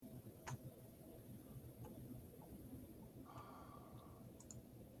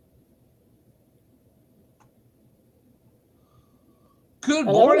Good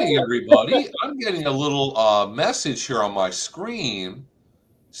Hello, morning, hello. everybody. I'm getting a little message here on my screen.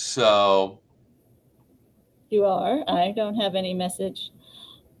 So, You are. I don't have any message.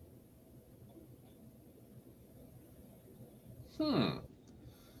 hmm.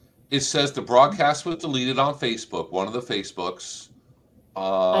 It says the broadcast was deleted on Facebook, one of the Facebooks.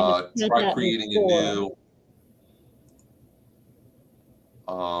 I have had Try that creating a before. new.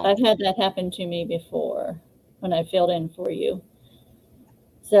 I've Um, had that happen to me before when I filled in for you.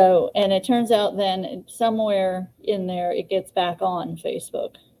 So, and it turns out then somewhere in there it gets back on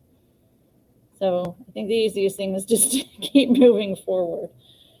Facebook. So I think the easiest thing is just to keep moving forward.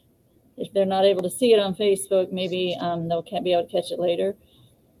 If they're not able to see it on Facebook, maybe they'll be able to catch it later.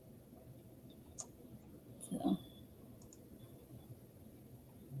 So.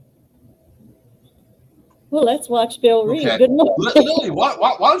 Well, let's watch Bill Reed. okay. Good morning. Lily, why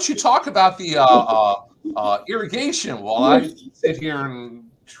don't you talk about the irrigation while I sit here and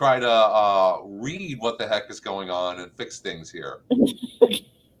try to read what the heck is going on and fix things here?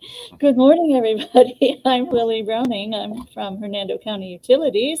 Good morning, everybody. I'm Lily Browning. I'm from Hernando County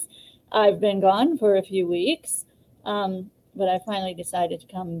Utilities. I've been gone for a few weeks, but I finally decided to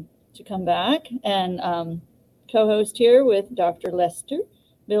come back and co-host here with Dr. Lester,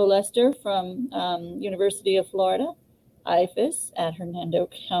 Bill Lester from University of Florida, IFAS at Hernando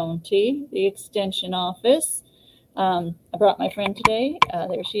County, the Extension Office. I brought my friend today.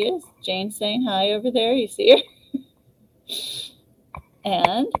 There she is, Jane, saying hi over there. You see her,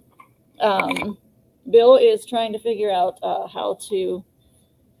 and Bill is trying to figure out how to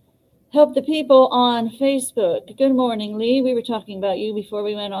help the people on Facebook. Good morning, Lee. We were talking about you before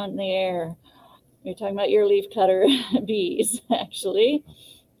we went on the air. We were talking about your leaf cutter bees, actually,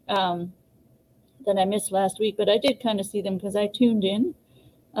 that I missed last week, but I did kind of see them because I tuned in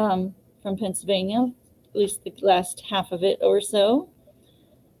from Pennsylvania, at least the last half of it or so.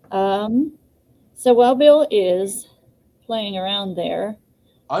 So while Bill is playing around there,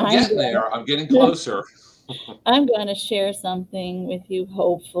 I'm getting there. I'm getting closer. I'm going to share something with you,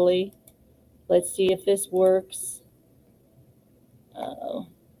 hopefully. Let's see if this works. Oh,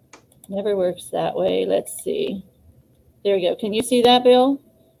 never works that way. Let's see. There we go. Can you see that, Bill?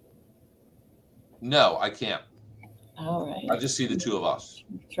 No, I can't. All right. I just see the two of us.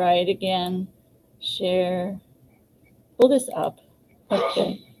 Try it again. Share. Pull this up.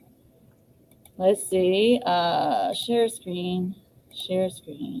 Okay. Let's see. Share screen. Share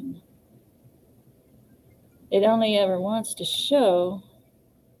screen. It only ever wants to show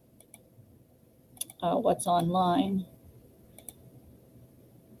what's online.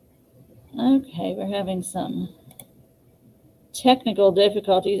 Okay, we're having some technical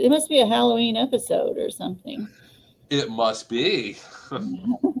difficulties. It must be a Halloween episode or something. It must be.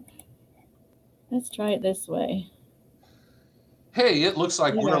 Let's try it this way. Hey, it looks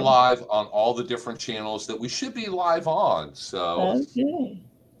like we're There. live on all the different channels that we should be live on. So, Okay.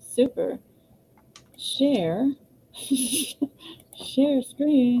 Super. Share. Share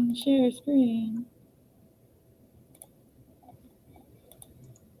screen. Share screen.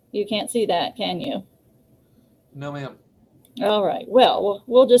 You can't see that, can you? no, ma'am. All right. Well,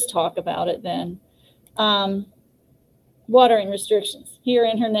 we'll just talk about it then. Watering restrictions here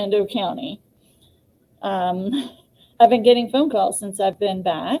in Hernando County. I've been getting phone calls since I've been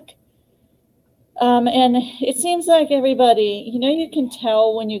back. And it seems like everybody, you can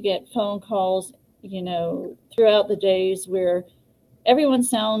tell when you get phone calls, throughout the days where everyone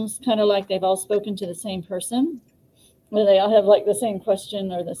sounds kind of like they've all spoken to the same person, where they all have like the same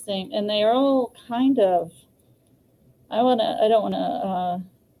question or the same, and they are all kind of,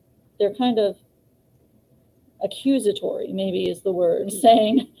 they're kind of accusatory, maybe is the word,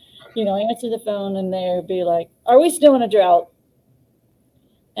 saying, answer the phone and they'll be like, are we still in a drought?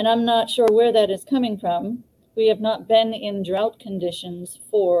 And I'm not sure where that is coming from. We have not been in drought conditions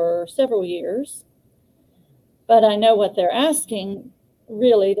for several years. But I know what they're asking.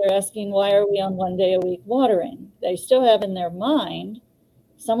 Really, they're asking, why are we on 1 day a week watering? They still have in their mind,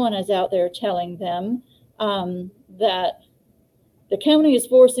 someone is out there telling them that the county is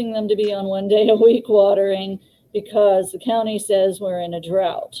forcing them to be on 1 day a week watering because the county says we're in a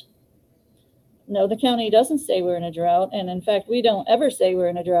drought. No, the county doesn't say we're in a drought. And in fact, we don't ever say we're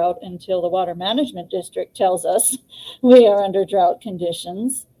in a drought until the Water Management District tells us we are under drought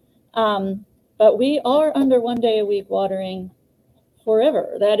conditions. But we are under 1 day a week watering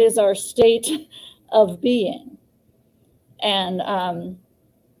forever. That is our state of being. And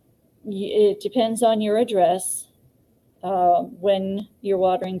it depends on your address when your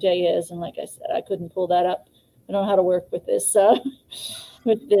watering day is. And like I said, I couldn't pull that up. I don't know how to work with this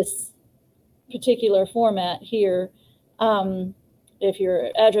particular format here. if your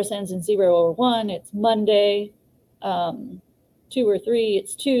address ends in 0 or 1, it's Monday. 2 or 3,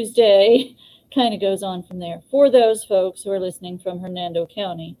 it's Tuesday. Kind of goes on from there. For those folks who are listening from Hernando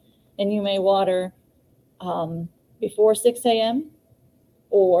County, and you may water before 6 a.m.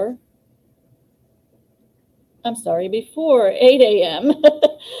 or, I'm sorry, before 8 a.m.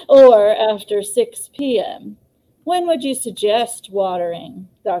 or after 6 p.m. When would you suggest watering,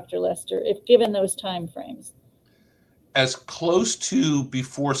 Dr. Lester, if given those time frames? As close to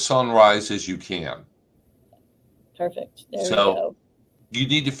before sunrise as you can. Perfect. There we go. You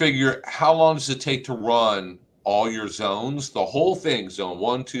need to figure how long does it take to run all your zones, the whole thing, zone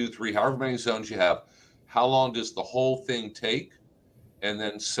 1, 2, 3, however many zones you have. How long does the whole thing take? And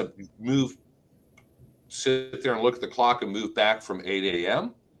then sit there and look at the clock and move back from 8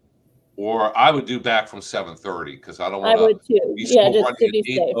 a.m. Or I would do back from 7:30 because I don't want to be still running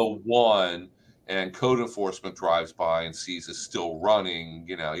at 8:01 and code enforcement drives by and sees it's still running.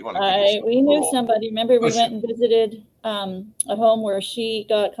 You know, you want to. We knew somebody. Remember, we went and visited a home where she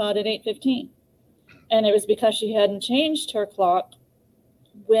got caught at 8:15, and it was because she hadn't changed her clock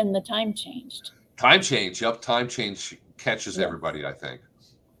when the time changed. Time change, yep. Time change catches everybody, I think.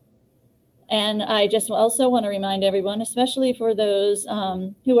 And I just also want to remind everyone, especially for those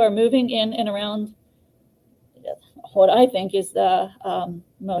who are moving in and around what I think is the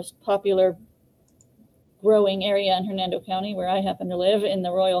most popular growing area in Hernando County, where I happen to live in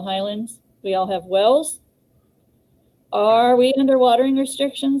the Royal Highlands. We all have wells. Are we under watering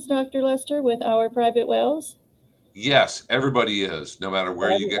restrictions, Dr. Lester, with our private wells? Yes, everybody is, no matter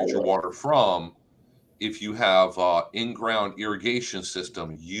where you get your water from. If you have in-ground irrigation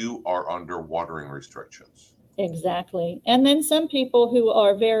system, you are under watering restrictions. Exactly. And then some people who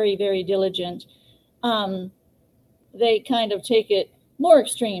are very, very diligent, they kind of take it more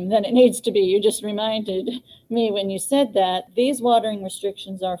extreme than it needs to be. You just reminded me when you said that. These watering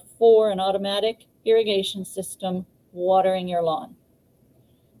restrictions are for an automatic irrigation system watering your lawn.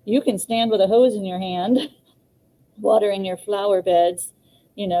 You can stand with a hose in your hand, watering your flower beds,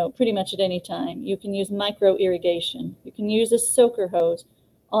 you know, pretty much at any time. You can use micro irrigation. You can use a soaker hose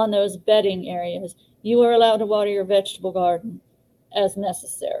on those bedding areas. You are allowed to water your vegetable garden as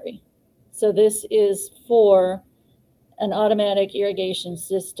necessary. So this is for an automatic irrigation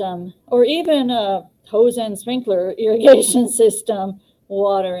system, or even a hose and sprinkler irrigation system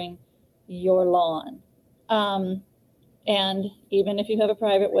watering your lawn. And even if you have a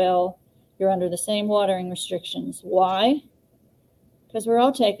private well, you're under the same watering restrictions. Why? Because we're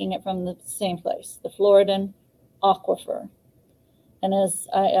all taking it from the same place, the Floridan aquifer. And as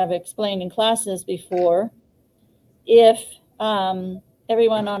I've explained in classes before, if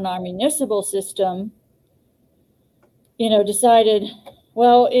everyone on our municipal system, you know, decided,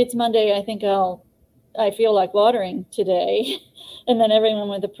 well, it's Monday, I feel like watering today, and then everyone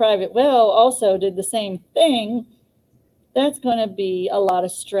with a private well also did the same thing, that's going to be a lot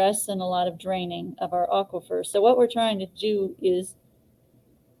of stress and a lot of draining of our aquifer. So what we're trying to do is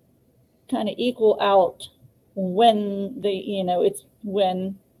kind of equal out when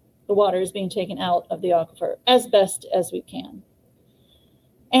when the water is being taken out of the aquifer as best as we can.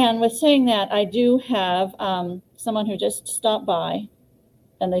 And with saying that, I do have someone who just stopped by,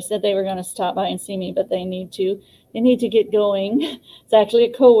 and they said they were going to stop by and see me, but they need to get going. It's actually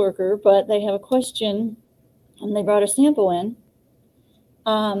a coworker, but they have a question, and they brought a sample in.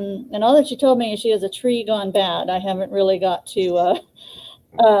 And all that she told me is she has a tree gone bad. I haven't really got to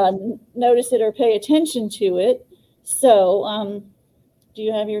notice it or pay attention to it. So do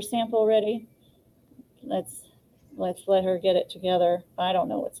you have your sample ready? Let's let her get it together. I don't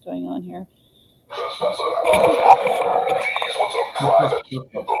know what's going on here.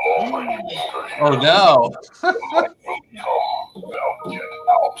 Oh no.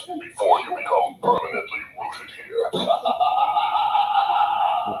 Before you become permanently rooted here.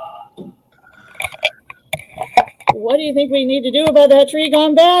 What do you think we need to do about that tree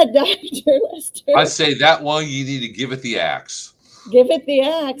gone bad, Dr. Lester? I say that one, you need to give it the axe. Give it the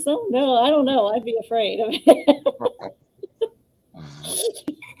axe. Oh no, I don't know. I'd be afraid of it.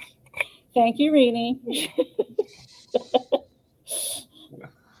 Thank you, Rini.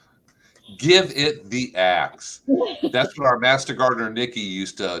 Give it the axe. That's what our master gardener Nikki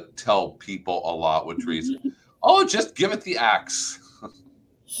used to tell people a lot with trees. Oh, just give it the axe.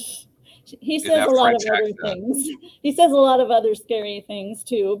 He says a lot of other things. He says a lot of other scary things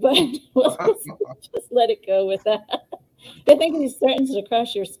too, but we'll just let it go with that. I think he's threatens to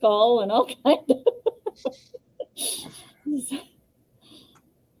crush your skull and all kind of.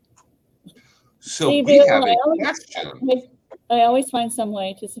 So see, we have a question. I always find some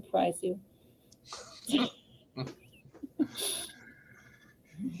way to surprise you.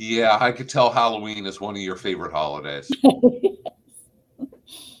 Yeah, I could tell Halloween is one of your favorite holidays.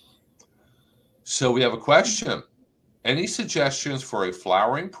 So we have a question. Any suggestions for a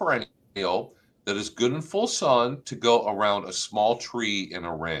flowering perennial that is good in full sun to go around a small tree in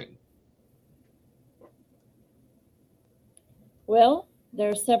a ring? Well, there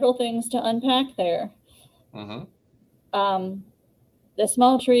are several things to unpack there. Mm-hmm. The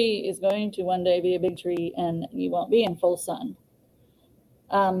small tree is going to one day be a big tree, and you won't be in full sun.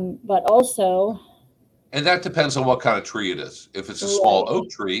 But also, and that depends on what kind of tree it is. If it's a small oak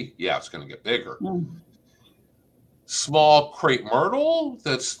tree, yeah, it's going to get bigger. Small crepe myrtle,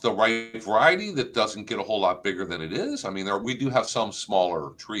 that's the right variety, that doesn't get a whole lot bigger than it is. I mean, we do have some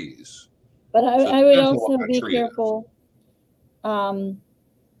smaller trees. But I would also be careful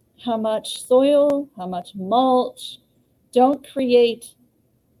how much soil, how much mulch. Don't create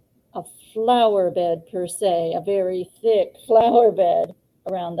a flower bed per se, a very thick flower bed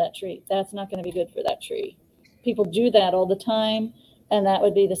around that tree. That's not going to be good for that tree. People do that all the time, and that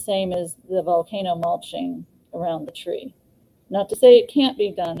would be the same as the volcano mulching around the tree. Not to say it can't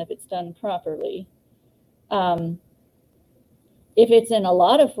be done if it's done properly. If it's in a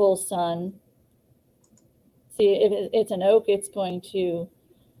lot of full sun, see, if it's an oak, it's going to,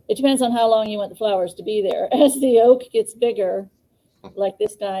 it depends on how long you want the flowers to be there. As the oak gets bigger, like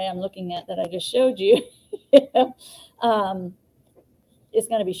this guy I'm looking at that I just showed you, it's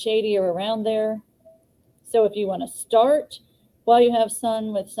going to be shadier around there. So if you want to start while you have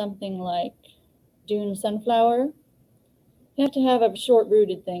sun with something like Dune sunflower, you have to have a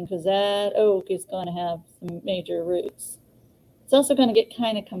short-rooted thing because that oak is going to have some major roots. It's also going to get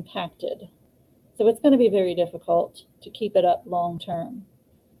kind of compacted. So it's going to be very difficult to keep it up long-term.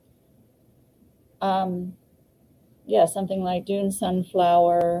 Yeah, something like Dune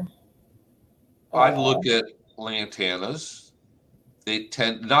sunflower. I'd look at lantanas. They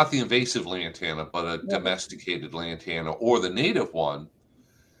tend, not the invasive lantana, but a domesticated lantana or the native one.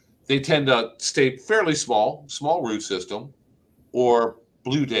 They tend to stay fairly small root system. Or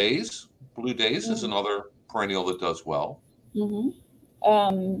blue days. Blue days is another perennial that does well. I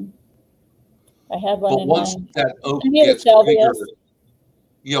have one. But once that oak gets bigger,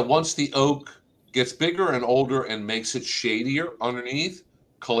 once the oak gets bigger and older and makes it shadier underneath,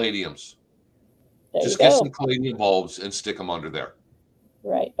 caladiums. Just get some caladium bulbs and stick them under there.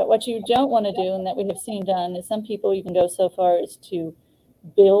 Right. But what you don't want to do, and that we have seen done, is some people even go so far as to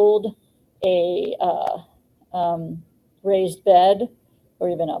build a raised bed or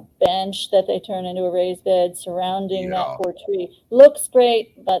even a bench that they turn into a raised bed surrounding that poor tree. Looks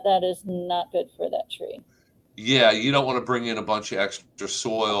great, but that is not good for that tree. Yeah, you don't want to bring in a bunch of extra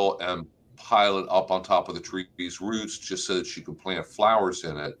soil and pile it up on top of the tree's roots just so that you can plant flowers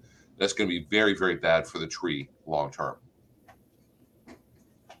in it. That's going to be very, very bad for the tree long term.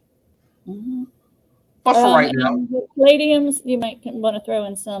 But for right now, with caladiums, you might want to throw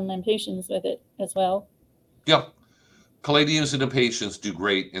in some impatiens with it as well. Yeah, caladiums and impatiens do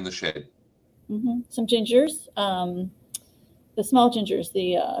great in the shade. Some gingers, the small gingers,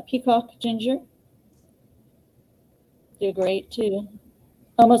 the peacock ginger, do great too.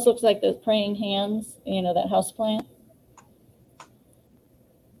 Almost looks like those praying hands, you know, that house plant.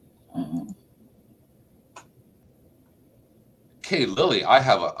 Okay, Lily, I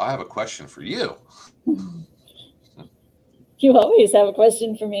have a question for you. You always have a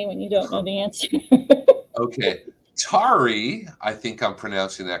question for me when you don't know the answer. Okay. Tari, I think I'm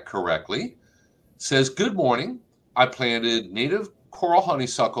pronouncing that correctly, says, good morning. I planted native coral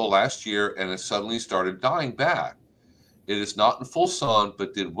honeysuckle last year and it suddenly started dying back. It is not in full sun,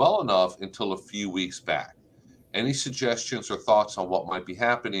 but did well enough until a few weeks back. Any suggestions or thoughts on what might be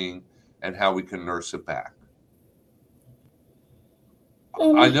happening and how we can nurse it back?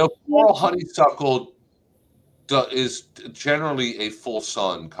 I know coral honeysuckle is generally a full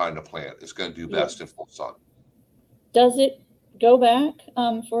sun kind of plant. It's going to do best in full sun. Does it go back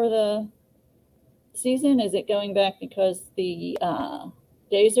for the season? Is it going back because the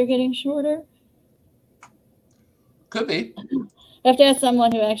days are getting shorter? Could be. I have to ask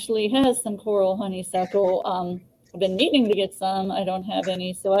someone who actually has some coral honeysuckle. I've been needing to get some. I don't have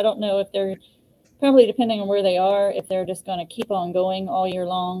any, so I don't know if they're, probably depending on where they are, if they're just going to keep on going all year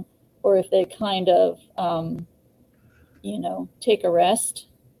long, or if they kind of, take a rest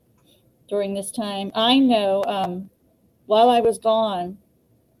during this time. I know while I was gone,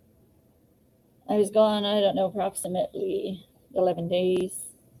 I don't know, approximately 11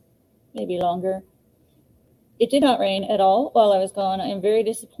 days, maybe longer. It did not rain at all while I was gone. I am very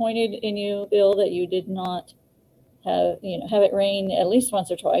disappointed in you, Bill, that you did not have it rain at least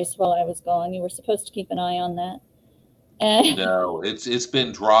once or twice while I was gone. You were supposed to keep an eye on that. And no, it's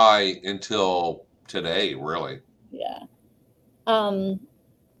been dry until today, really. Yeah.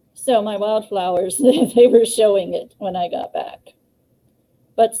 So my wildflowers, they were showing it when I got back.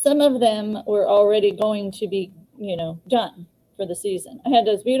 But some of them were already going to be, done for the season. I had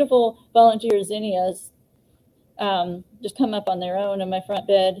those beautiful volunteer zinnias just come up on their own in my front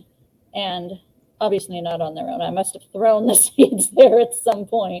bed, and obviously not on their own. I must have thrown the seeds there at some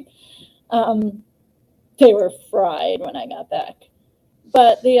point. They were fried when I got back.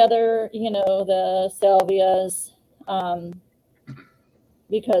 But the other, the salvias,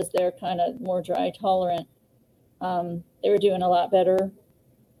 because they're kind of more dry tolerant, they were doing a lot better.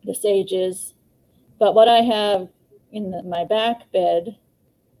 The sages. But what I have in my back bed,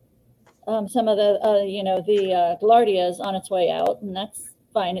 some of the, the Gaillardia's on its way out, and that's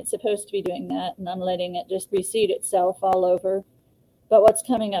fine. It's supposed to be doing that, and I'm letting it just reseed itself all over. But what's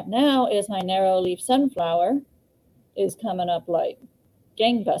coming up now is my narrow leaf sunflower is coming up like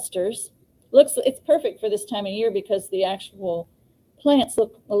gangbusters. It's perfect for this time of year because the actual plants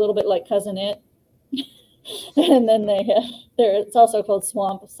look a little bit like Cousin It. And then it's also called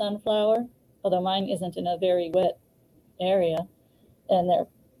swamp sunflower, although mine isn't in a very wet area, and they're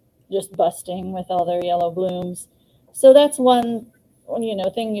just busting with all their yellow blooms. So that's one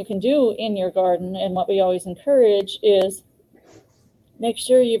thing you can do in your garden, and what we always encourage is make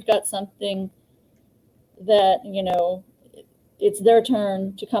sure you've got something that it's their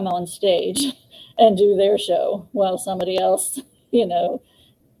turn to come on stage and do their show while somebody else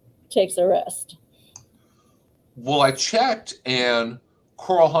takes a rest. Well, I checked, and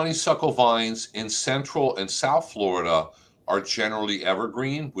coral honeysuckle vines in Central and South Florida are generally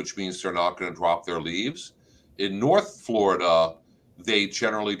evergreen, which means they're not going to drop their leaves. In North Florida, they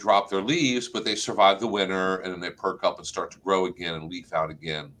generally drop their leaves, but they survive the winter, and then they perk up and start to grow again and leaf out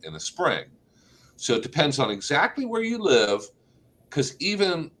again in the spring. So it depends on exactly where you live, because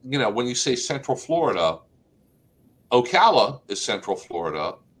even, when you say Central Florida, Ocala is Central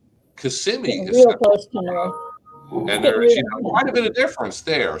Florida, Kissimmee is real Central close to north. And there's quite a bit of difference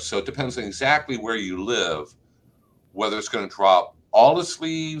there. So it depends on exactly where you live, whether it's going to drop all its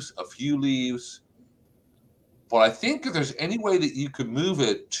leaves, a few leaves. But I think if there's any way that you could move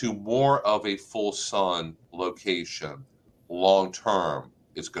it to more of a full sun location long term,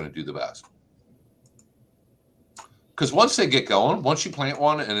 it's going to do the best. Because once they get going, once you plant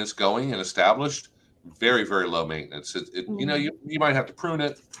one and it's going and established, very, very low maintenance. You might have to prune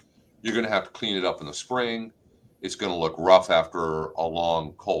it. You're going to have to clean it up in the spring. It's going to look rough after a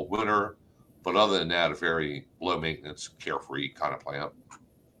long, cold winter. But other than that, a very low maintenance, carefree kind of plant.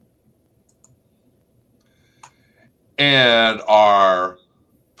 And our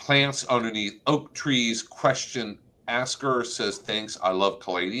plants underneath oak trees question asker says, thanks, I love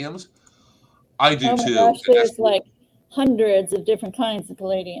caladiums. I do too. Gosh, there's like hundreds of different kinds of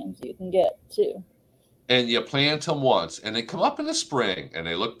caladiums you can get too. And you plant them once, and they come up in the spring, and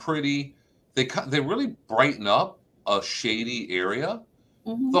they look pretty. They really brighten up a shady area.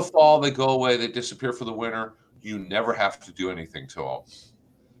 Mm-hmm. The fall, they go away. They disappear for the winter. You never have to do anything to them.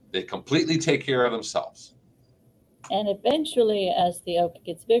 They completely take care of themselves. And eventually, as the oak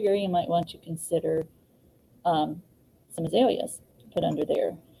gets bigger, you might want to consider some azaleas to put under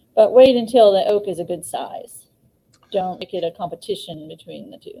there. But wait until the oak is a good size. Don't make it a competition between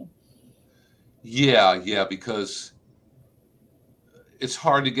the two. Yeah, because it's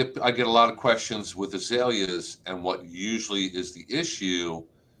hard to get. I get a lot of questions with azaleas, and what usually is the issue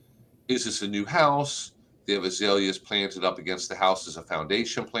is it's a new house. They have azaleas planted up against the house as a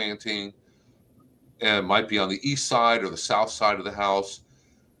foundation planting, and it might be on the east side or the south side of the house.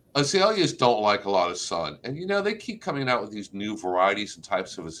 Azaleas don't like a lot of sun, and they keep coming out with these new varieties and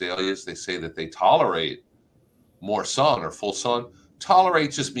types of azaleas. They say that they tolerate more sun or full sun.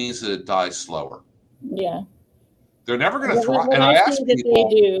 Tolerate just means that it dies slower. Yeah. They're never going to thrive. And I ask people,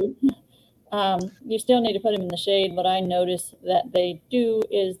 they do. You still need to put them in the shade. What I notice that they do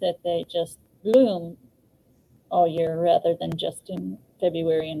is that they just bloom all year rather than just in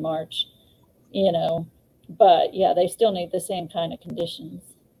February and March, But yeah, they still need the same kind of conditions.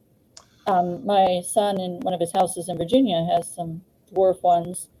 My son in one of his houses in Virginia has some dwarf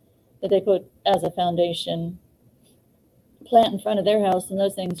ones that they put as a foundation plant in front of their house, and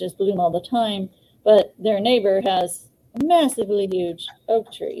those things just bloom all the time. But their neighbor has a massively huge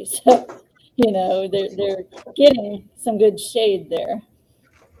oak tree, so they're getting some good shade there.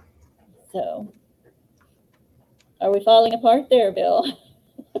 So, are we falling apart there, Bill?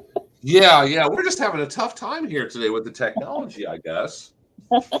 Yeah, we're just having a tough time here today with the technology, I guess.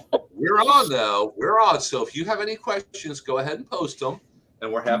 We're on though. We're on. So if you have any questions, go ahead and post them,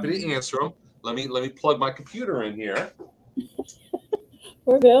 and we're happy to answer them. Let me plug my computer in here.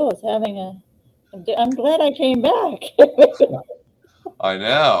 Poor Bill is having I'm glad I came back. I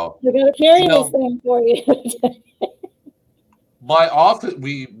know. We're gonna carry this thing for you. My office,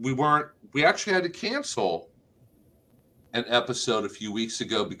 we actually had to cancel an episode a few weeks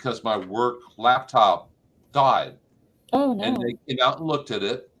ago because my work laptop died. Oh no. And they came out and looked at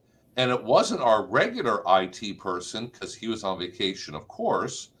it, and it wasn't our regular IT person because he was on vacation, of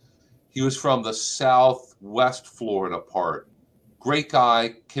course. He was from the Southwest Florida part. Great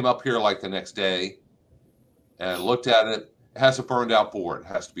guy, came up here like the next day and looked at it. It has a burned out board, it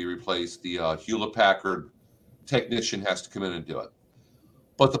has to be replaced. The Hewlett Packard technician has to come in and do it.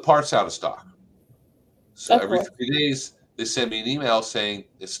 But the part's out of stock. So every 3 days, they send me an email saying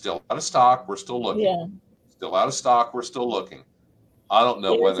it's still out of stock. We're still looking. Yeah. Still out of stock. We're still looking. I don't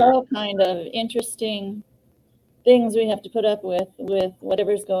know whether. There's all kind of interesting things we have to put up with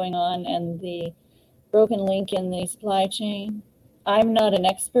whatever's going on and the broken link in the supply chain. I'm not an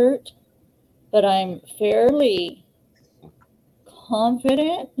expert, but I'm fairly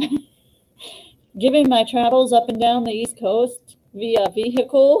confident, given my travels up and down the East Coast via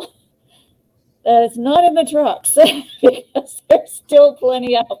vehicle, that it's not in the trucks because there's still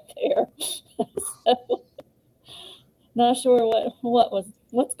plenty out there. So, not sure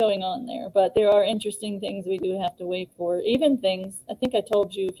what's going on there, but there are interesting things we do have to wait for. Even things, I think I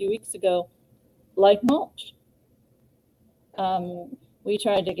told you a few weeks ago, like mulch. We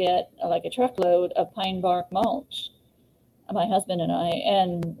tried to get like a truckload of pine bark mulch, my husband and I,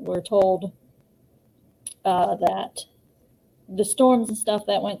 and we're told that the storms and stuff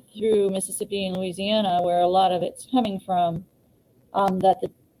that went through Mississippi and Louisiana, where a lot of it's coming from, that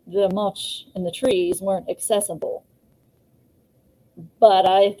the mulch and the trees weren't accessible. But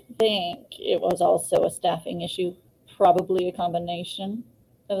I think it was also a staffing issue, probably a combination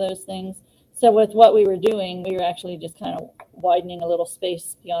of those things. So with what we were doing, we were actually just kind of widening a little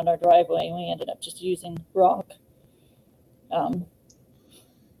space beyond our driveway, and we ended up just using rock.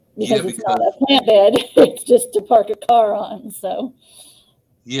 Because it's not a plant bed, it's just to park a car on. So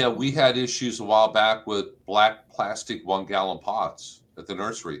yeah, we had issues a while back with black plastic 1 gallon pots at the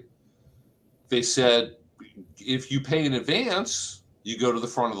nursery. They said if you pay in advance, you go to the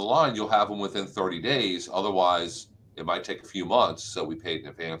front of the line, you'll have them within 30 days. Otherwise, it might take a few months. So we paid in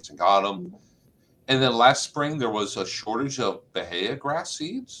advance and got them. And then last spring, there was a shortage of Bahia grass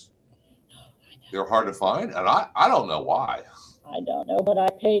seeds. They're hard to find, and I don't know why. I don't know, but I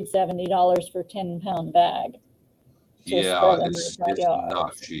paid $70 for a 10-pound bag. Yeah, it's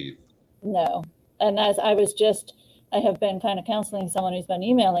not cheap. No. And as I have been kind of counseling someone who's been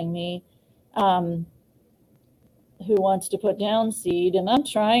emailing me, who wants to put down seed, and I'm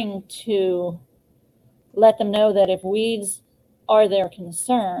trying to let them know that if weeds are their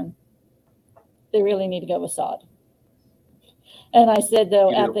concern, they really need to go with sod. And I said,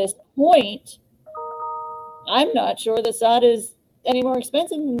 though, at this point, I'm not sure the sod is any more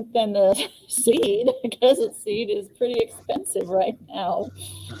expensive than the seed, because the seed is pretty expensive right now.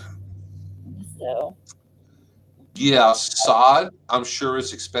 So yeah, sod, I'm sure,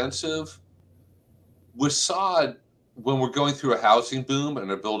 is expensive. With sod, when we're going through a housing boom and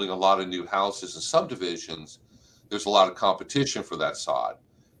they're building a lot of new houses and subdivisions, there's a lot of competition for that sod.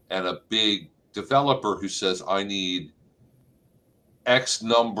 And a big developer who says, I need X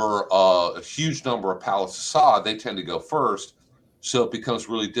number, a huge number of pallets of sod, they tend to go first. So it becomes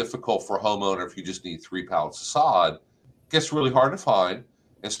really difficult for a homeowner if you just need 3 pallets of sod. It gets really hard to find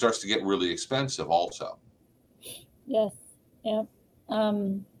and starts to get really expensive also. Yes. Yeah.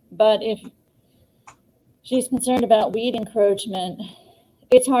 But if she's concerned about weed encroachment,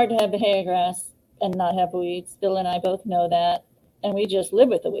 it's hard to have Bahia grass and not have weeds. Bill and I both know that, and we just live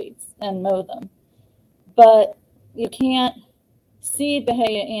with the weeds and mow them. But you can't seed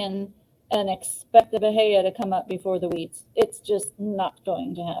Bahia in and expect the Bahia to come up before the weeds. It's just not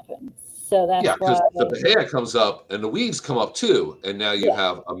going to happen. So that's because the Bahia comes up and the weeds come up too, and now you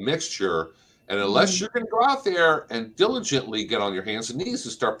have a mixture. And unless you're going to go out there and diligently get on your hands and knees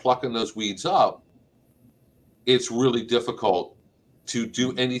and start plucking those weeds up, it's really difficult to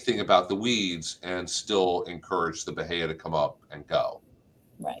do anything about the weeds and still encourage the Bahia to come up and go.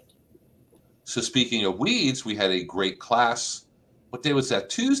 Right. So speaking of weeds, we had a great class. What day was that?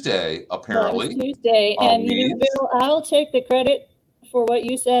 Tuesday, apparently. That was Tuesday. And you know, Bill, I'll take the credit for what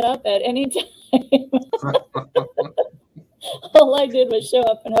you set up at any time. All I did was show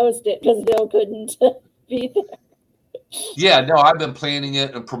up and host it because Bill couldn't be there. Yeah, no, I've been planning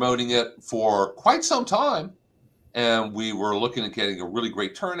it and promoting it for quite some time. And we were looking at getting a really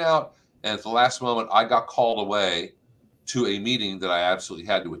great turnout. And at the last moment, I got called away to a meeting that I absolutely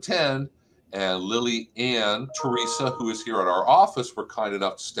had to attend. and Lily and Teresa, who is here at our office, were kind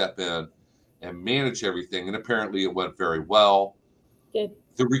enough to step in and manage everything. And apparently it went very well. Good.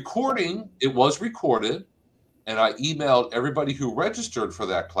 The recording, it was recorded, and I emailed everybody who registered for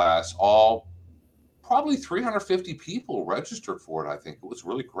that class. All probably 350 people registered for it. I think it was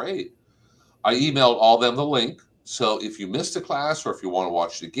really great. I emailed all them the link. So if you missed a class, or if you want to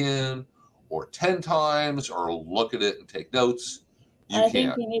watch it again, or 10 times, or look at it and take notes, I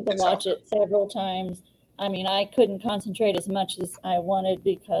think you need to watch it several times. I mean, I couldn't concentrate as much as I wanted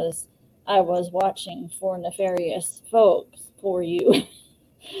because I was watching for nefarious folks for you.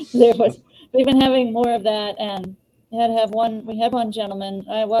 We've been having more of that, and we had one gentleman.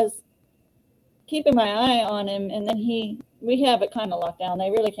 I was keeping my eye on him, and then we have it kind of locked down.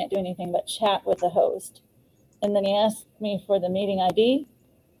 They really can't do anything but chat with the host. And then he asked me for the meeting ID.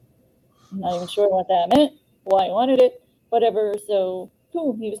 I'm not even sure what that meant, why he wanted it, whatever. So,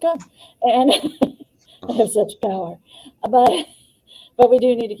 cool, he was gone. And I have such power. But we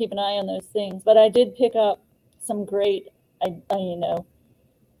do need to keep an eye on those things. But I did pick up some great,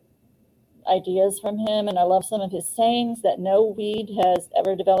 ideas from him, and I love some of his sayings, that no weed has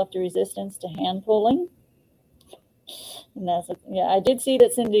ever developed a resistance to hand pulling. And I did see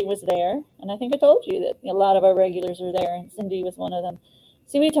that Cindy was there, and I think I told you that a lot of our regulars were there, and Cindy was one of them.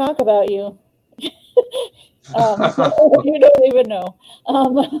 See, we talk about you. You don't even know.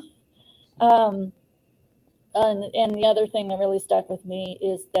 And the other thing that really stuck with me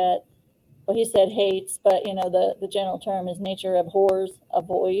is that, well, he said hates, but the general term is nature abhors a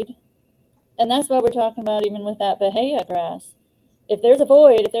void. And that's what we're talking about even with that Bahia grass. If there's a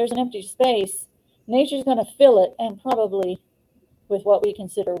void, if there's an empty space, nature's going to fill it, and probably with what we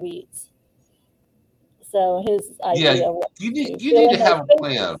consider weeds. So his idea you need to have a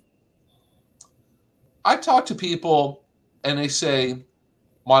plan. I talk to people and they say,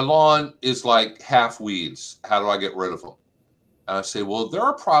 my lawn is like half weeds. How do I get rid of them? And I say, well, there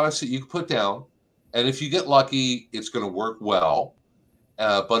are products that you can put down, and if you get lucky, it's going to work well.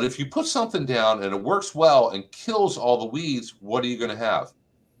 But if you put something down and it works well and kills all the weeds, what are you going to have?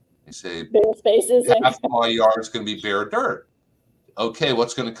 They say, bare spaces. Half of my yard is going to be bare dirt. Okay,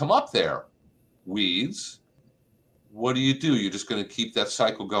 what's going to come up there? Weeds. What do? You're just going to keep that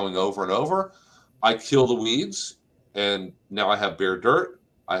cycle going over and over. I kill the weeds, and now I have bare dirt.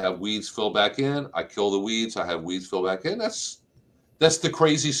 I have weeds fill back in. I kill the weeds. I have weeds fill back in. That's the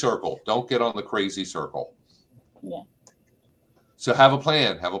crazy circle. Don't get on the crazy circle. Yeah. So have a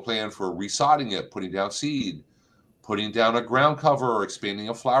plan. Have a plan for resodding it, putting down seed, putting down a ground cover, expanding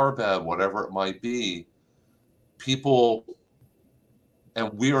a flower bed, whatever it might be. People,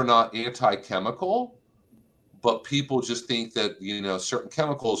 and we are not anti-chemical, but people just think that certain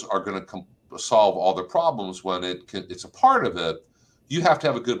chemicals are going to solve all the problems when it's a part of it. You have to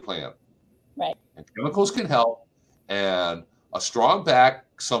have a good plan. Right. And chemicals can help, and a strong back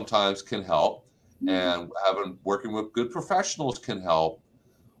sometimes can help, and working with good professionals can help,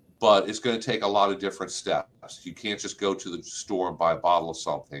 but it's going to take a lot of different steps. You can't just go to the store and buy a bottle of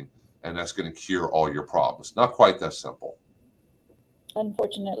something, and that's going to cure all your problems. Not quite that simple.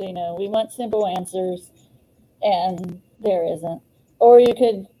 Unfortunately, no. We want simple answers, and there isn't. Or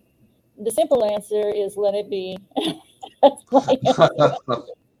the simple answer is let it be. That's my answer.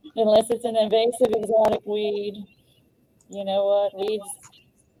 Unless it's an invasive exotic weed. You know what? Weeds.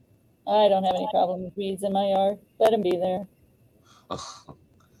 I don't have any problem with weeds in my yard. Let them be there.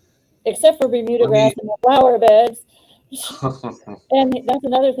 Except for Bermuda grass in the flower beds. And that's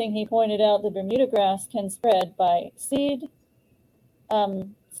another thing he pointed out. The Bermuda grass can spread by seed,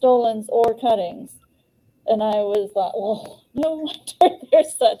 stolons, or cuttings. And I was like, well, no wonder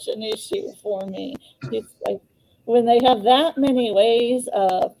there's such an issue for me. It's like when they have that many ways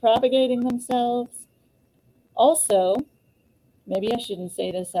of propagating themselves. Also, maybe I shouldn't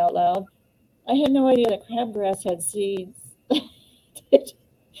say this out loud. I had no idea that crabgrass had seeds.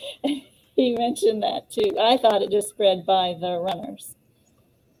 He mentioned that too. I thought it just spread by the runners.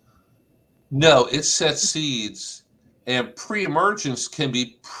 No, it sets seeds, and pre-emergence can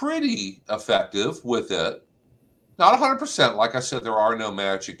be pretty effective with it. Not 100%. Like I said, there are no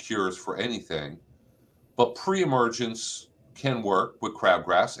magic cures for anything, but pre-emergence can work with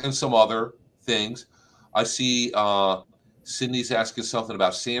crabgrass and some other things. I see Sydney's asking something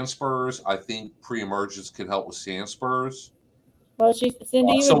about sand spurs. I think pre-emergence can help with sand spurs. Well,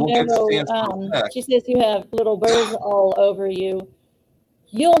 Cindy, you would know. She says you have little burrs all over you.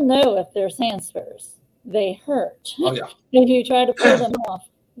 You'll know if they're sand spurs. They hurt. Oh yeah. If you try to pull them off,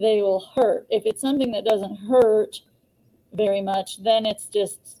 they will hurt. If it's something that doesn't hurt very much, then it's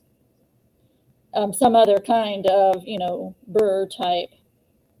just some other kind of burr type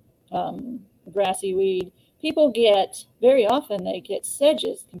grassy weed. People very often they get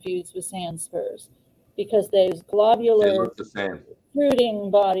sedges confused with sand spurs because those globular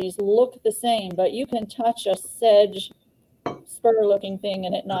fruiting bodies look the same, but you can touch a sedge spur looking thing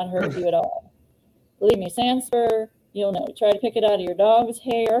and it not hurt you at all. Believe me, sand spur, you'll know. Try to pick it out of your dog's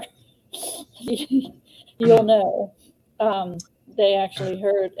hair. You'll know. They actually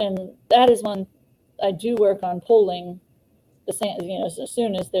hurt. And that is one I do work on pulling the sand, as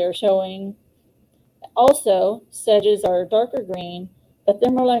soon as they're showing. Also, sedges are darker green, but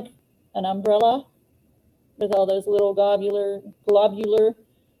they're more like an umbrella with all those little globular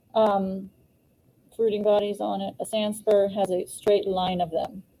fruiting bodies on it. A sand spur has a straight line of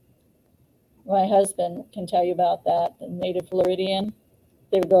them. My husband can tell you about that. The native Floridian,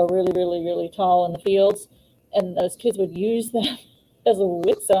 they would grow really, really, really tall in the fields, and those kids would use them as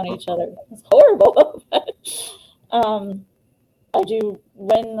whips on each other. It's horrible. I do,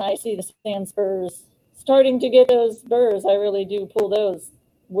 when I see the sand spurs starting to get those burrs, I really do pull those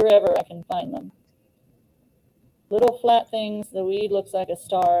wherever I can find them. Little flat things, the weed looks like a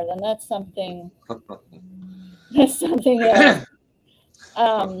star, then that's something else.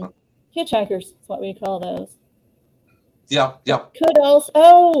 Hitchhikers is what we call those. Yeah. Could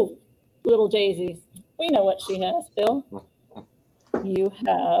also, little daisies. We know what she has, Bill. You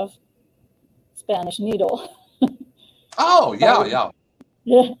have Spanish needle. Oh, yeah.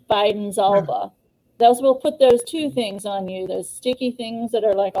 Biden's alba. Those will put those two things on you, those sticky things that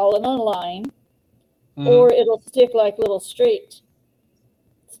are like all in a line, or it'll stick like little straight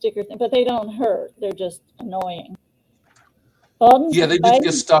sticker thing, but they don't hurt. They're just annoying. Yeah, they just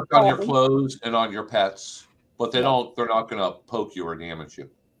get stuck on your clothes and on your pets, but they're not going to poke you or damage you.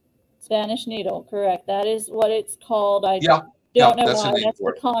 Spanish needle, correct. That is what it's called. I don't know why. That's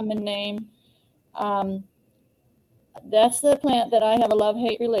the common name. That's the plant that I have a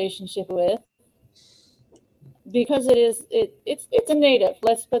love-hate relationship with because it's a native.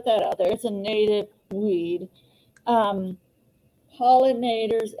 Let's put that out there. It's a native weed. Pollinators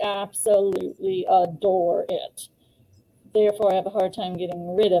absolutely adore it. Therefore, I have a hard time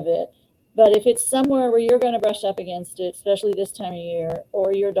getting rid of it. But if it's somewhere where you're going to brush up against it, especially this time of year,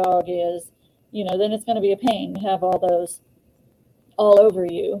 or your dog is, then it's going to be a pain to have all those all over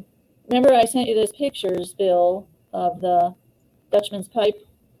you. Remember I sent you those pictures, Bill, of the Dutchman's pipe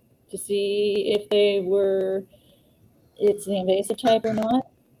to see if it's the invasive type or not?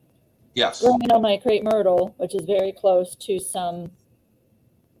 Yes. Growing on my crepe myrtle, which is very close to some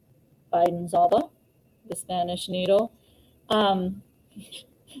Biden's alba, the Spanish needle.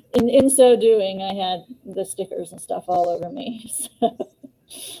 In so doing, I had the stickers and stuff all over me.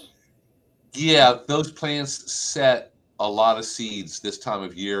 Yeah, those plants set a lot of seeds this time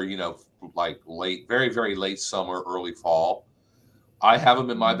of year, like late, very, very late summer, early fall. I have them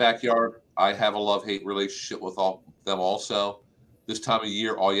in my backyard. I have a love-hate relationship with them also. This time of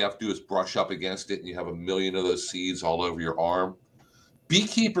year, all you have to do is brush up against it, and you have a million of those seeds all over your arm.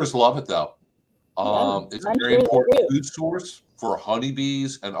 Beekeepers love it, though. It's a very important food source for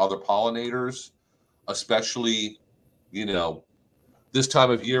honeybees and other pollinators, especially, this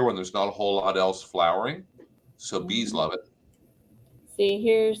time of year when there's not a whole lot else flowering. So bees love it. See,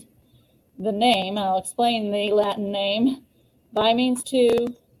 here's the name. I'll explain the Latin name. Bi means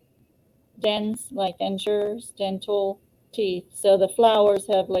two, dens, like dentures, dental, teeth. So the flowers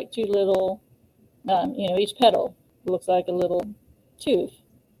have like two little, each petal looks like a little tooth.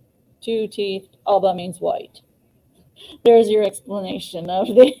 Two teeth. Alba means white. There's your explanation of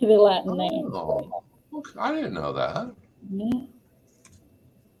the Latin name. Oh, I didn't know that. Yeah.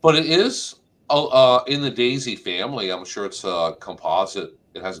 But it is in the daisy family. I'm sure it's a composite.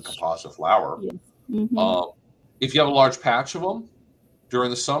 It has a composite flower. Yes. Mm-hmm. If you have a large patch of them during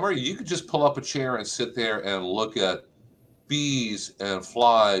the summer, you could just pull up a chair and sit there and look at bees and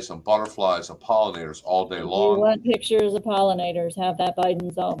flies and butterflies and pollinators all day long. If you want pictures of pollinators, have that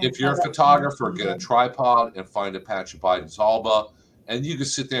Biden's alba. If you're a photographer, get a tripod and find a patch of Biden's alba, and you can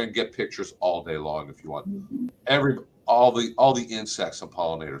sit there and get pictures all day long if you want. Mm-hmm. All the insects and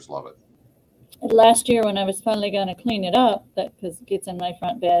pollinators love it. Last year, when I was finally going to clean it up, because it gets in my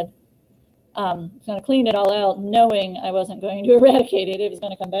front bed, I was going to clean it all out, knowing I wasn't going to eradicate it. It was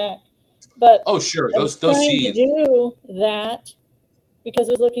going to come back. But sure, those seeds. To do that because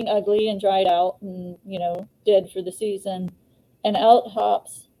it was looking ugly and dried out and dead for the season, and out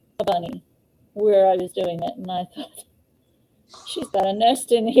hops a bunny where I was doing it, and I thought she's got a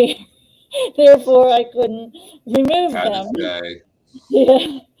nest in here, therefore I couldn't remove them.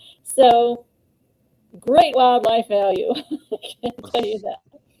 Yeah, so great wildlife value. I can tell you that.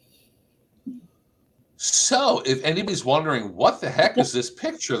 So if anybody's wondering what the heck is this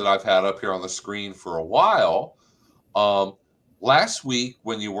picture that I've had up here on the screen for a while, last week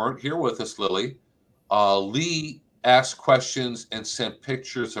when you weren't here with us, Lily, Lee asked questions and sent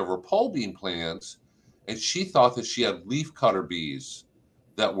pictures of her pole bean plants, and she thought that she had leafcutter bees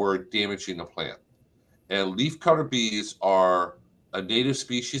that were damaging the plant. And leafcutter bees are a native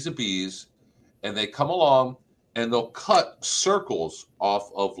species of bees, and they come along and they'll cut circles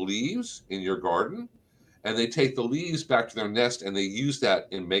off of leaves in your garden, and they take the leaves back to their nest and they use that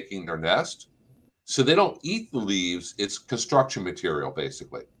in making their nest. So they don't eat the leaves, it's construction material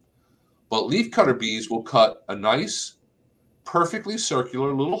basically. But leafcutter bees will cut a nice, perfectly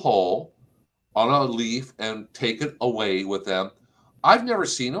circular little hole on a leaf and take it away with them. I've never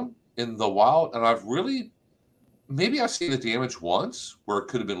seen them in the wild, and maybe I've seen the damage once where it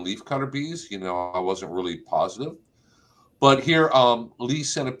could have been leafcutter bees. I wasn't really positive. But here, Lee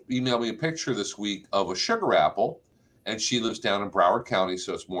emailed me a picture this week of a sugar apple, and she lives down in Broward County,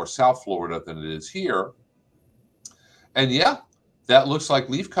 so it's more South Florida than it is here. And yeah, that looks like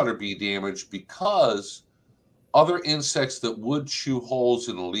leafcutter bee damage because other insects that would chew holes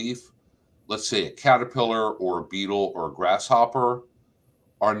in a leaf, let's say a caterpillar or a beetle or a grasshopper,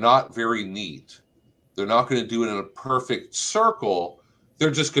 are not very neat. They're not going to do it in a perfect circle.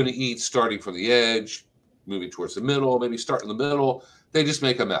 They're just going to eat starting from the edge, moving towards the middle, maybe start in the middle. They just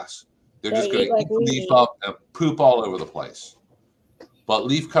make a mess. They're just going to eat the leaf up and poop all over the place. But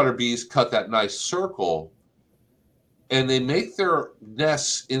leafcutter bees cut that nice circle, and they make their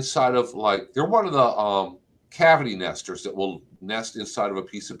nests inside of they're one of the cavity nesters that will nest inside of a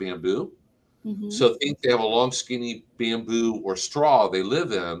piece of bamboo. Mm-hmm. So think they have a long, skinny bamboo or straw they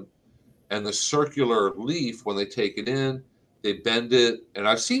live in, and the circular leaf, when they take it in, they bend it. And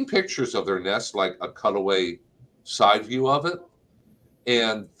I've seen pictures of their nest, like a cutaway side view of it.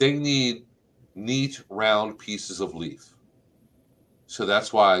 And they need neat, round pieces of leaf. So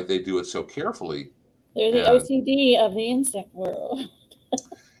that's why they do it so carefully. They're the OCD of the insect world.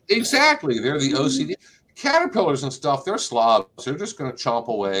 Exactly. They're the OCD. Caterpillars and stuff, they're slobs. They're just going to chomp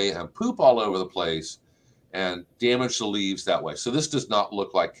away and poop all over the place and damage the leaves that way. So this does not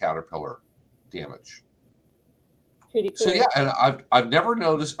look like caterpillar damage. Pretty cool. So yeah, and I've never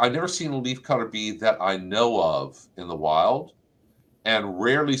seen a leafcutter bee that I know of in the wild, and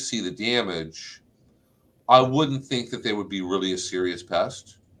rarely see the damage. I wouldn't think that they would be really a serious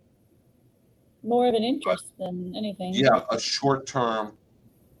pest. More of an interest than anything. Yeah, a short-term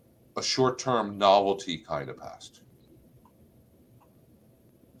novelty kind of pest.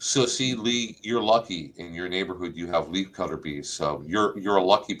 So see, Lee, you're lucky in your neighborhood. You have leafcutter bees, so you're a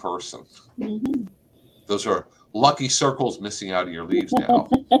lucky person. Mm-hmm. Those are lucky circles missing out of your leaves now.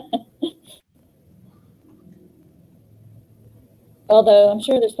 Although I'm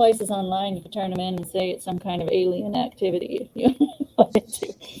sure there's places online you can turn them in and say it's some kind of alien activity if you wanted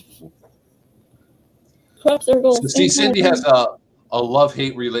to. Crop circles. So see, Cindy has a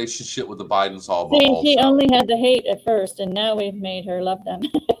love-hate relationship with the Bidens all. She only had to hate at first, and now we've made her love them.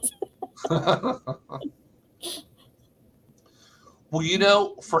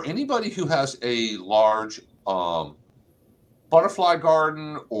 Well, for anybody who has a large butterfly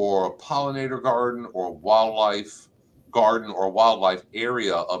garden or a pollinator garden or wildlife garden or wildlife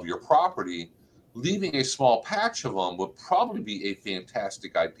area of your property, leaving a small patch of them would probably be a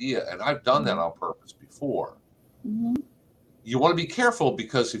fantastic idea. And I've done that on purpose before. Mm-hmm. You want to be careful,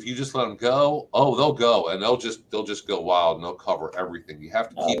 because if you just let them go, they'll go, and they'll just go wild, and they'll cover everything. You have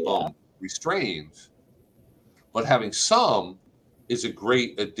to keep them restrained. But having some is a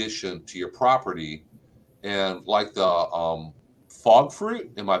great addition to your property. And like the fog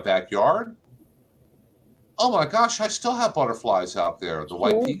fruit in my backyard, oh my gosh, I still have butterflies out there. The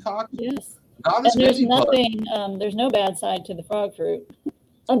white peacock. Yes. Not as there's many. There's no bad side to the frog fruit,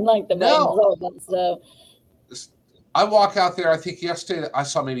 unlike the Bidens. So I walk out there, I think yesterday I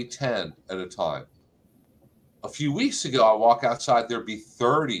saw maybe 10 at a time. A few weeks ago, I walk outside, there'd be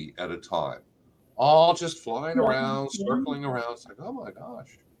 30 at a time, all just flying around, circling around. It's like, oh my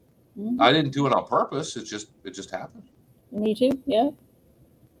gosh. Mm-hmm. I didn't do it on purpose. It just happened. Me too. Yeah.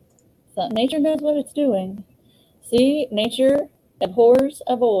 So nature knows what it's doing. See, nature abhors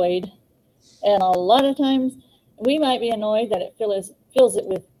a void. And a lot of times we might be annoyed that it fills it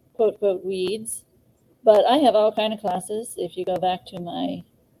with quote, quote, weeds. But I have all kind of classes. If you go back to my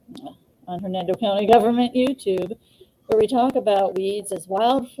on Hernando County Government YouTube, where we talk about weeds as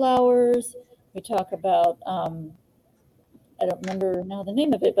wildflowers. We talk about, I don't remember now the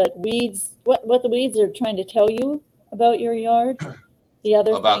name of it, but weeds, what the weeds are trying to tell you about your yard. The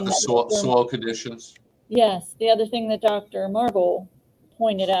other about thing the soil conditions. Yes. The other thing that Dr. Marble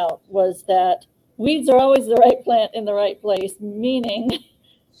pointed out was that weeds are always the right plant in the right place, meaning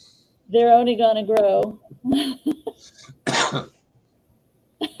they're only going to grow.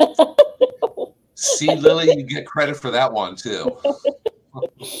 See, Lily, you get credit for that one too.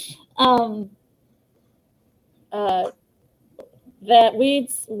 That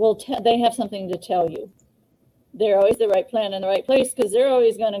weeds they have something to tell you. They're always the right plant in the right place because they're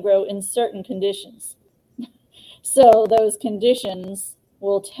always going to grow in certain conditions. So those conditions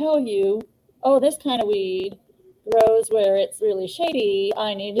will tell you, oh, this kind of weed grows where it's really shady.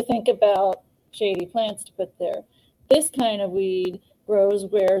 I need to think about shady plants to put there. This kind of weed grows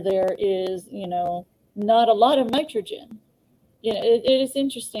where there is, not a lot of nitrogen. It is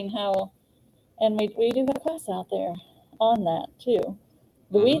interesting how, and we do have a class out there on that too.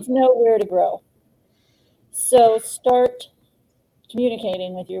 The weeds know where to grow. So start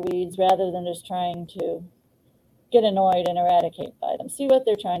communicating with your weeds rather than just trying to get annoyed and eradicate by them. See what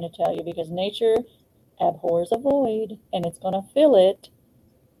they're trying to tell you, because nature abhors a void, and it's going to fill it,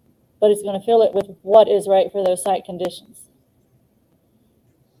 but it's going to fill it with what is right for those site conditions.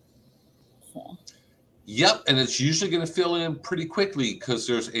 So. Yep, and it's usually going to fill in pretty quickly because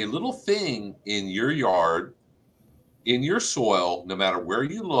there's a little thing in your yard, in your soil, no matter where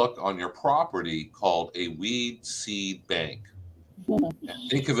you look on your property, called a weed seed bank.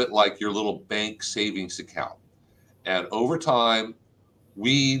 Think of it like your little bank savings account. And over time,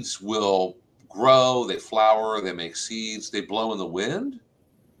 weeds will grow, they flower, they make seeds, they blow in the wind.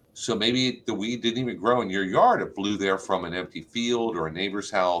 So maybe the weed didn't even grow in your yard. It blew there from an empty field or a neighbor's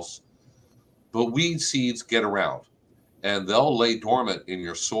house. But weed seeds get around, and they'll lay dormant in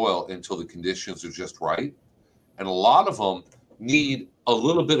your soil until the conditions are just right. And a lot of them need a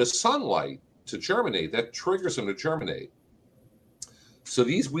little bit of sunlight to germinate. That triggers them to germinate. So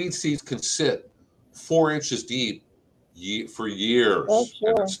these weed seeds can sit 4 inches deep for years,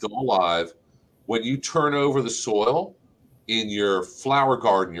 and they're still alive. When you turn over the soil in your flower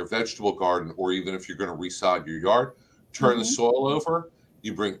garden, your vegetable garden, or even if you're going to resod your yard, turn the soil over,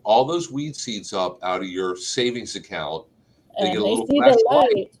 you bring all those weed seeds up out of your savings account. They get a little flash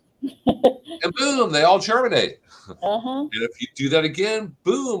light. And boom, they all germinate. And if you do that again,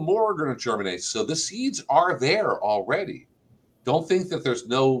 boom, more are going to germinate. So the seeds are there already. Don't think that there's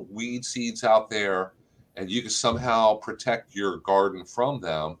no weed seeds out there and you can somehow protect your garden from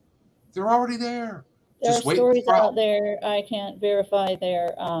them. They're already there. There are stories out there. I can't verify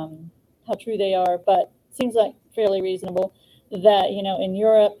how true they are, but it seems like fairly reasonable that, in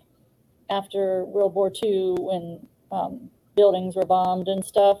Europe after World War II, when buildings were bombed and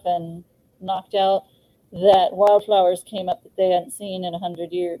stuff and knocked out, that wildflowers came up that they hadn't seen in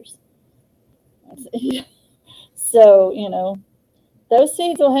 100 years. So, those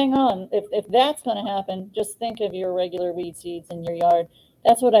seeds will hang on. If that's going to happen, just think of your regular weed seeds in your yard.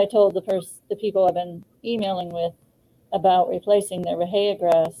 That's what I told the people I've been emailing with about replacing their Rehea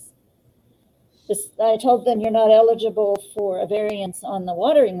grass. I told them you're not eligible for a variance on the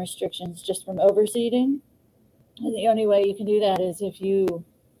watering restrictions just from overseeding. And the only way you can do that is if you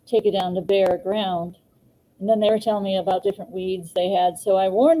take it down to bare ground. And then they were telling me about different weeds they had. So I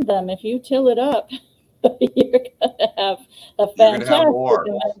warned them, if you till it up, you're going to have a fantastic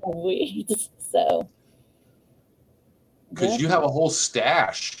amount of weeds. So, because you have a whole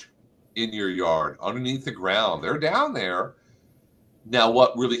stash in your yard underneath the ground. They're down there. Now,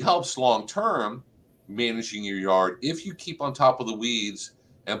 what really helps long-term managing your yard, if you keep on top of the weeds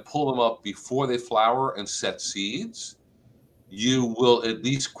and pull them up before they flower and set seeds, you will at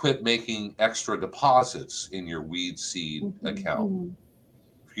least quit making extra deposits in your weed seed account.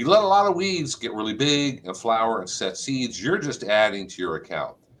 If you let a lot of weeds get really big and flower and set seeds, you're just adding to your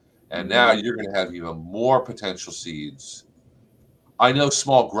account. And now you're going to have even more potential seeds. I know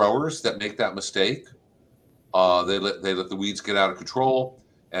small growers that make that mistake. They let the weeds get out of control,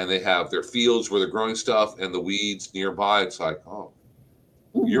 and they have their fields where they're growing stuff and the weeds nearby. It's like, oh,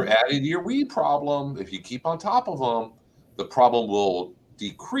 you're adding to your weed problem. If you keep on top of them, the problem will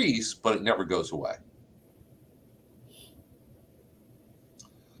decrease, but it never goes away.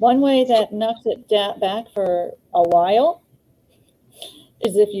 One way that knocks it back for a while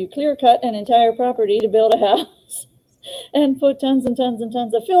is if you clear cut an entire property to build a house and put tons and tons and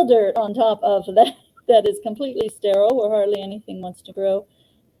tons of fill dirt on top of that is completely sterile where hardly anything wants to grow,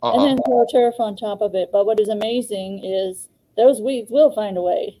 and then throw turf on top of it. But what is amazing is those weeds will find a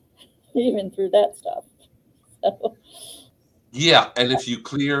way even through that stuff. So. Yeah, and if you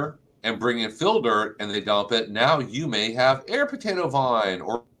clear and bring in fill dirt and they dump it, now you may have air potato vine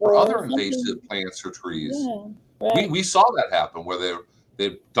or other invasive plants or trees. Yeah, right. We saw that happen where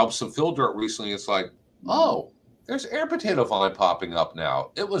they dumped some fill dirt recently. It's like, oh, there's air potato vine popping up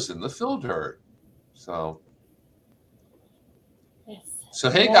now. It was in the fill dirt. So. Yes.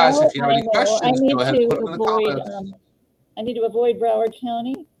 So hey guys, if you have any questions, go ahead and put them in the comments. I need to avoid Broward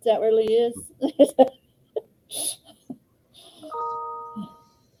County. Is that where Lee is?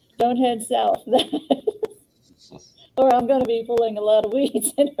 Don't head south. Or I'm going to be pulling a lot of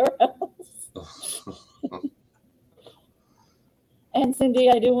weeds in her house. And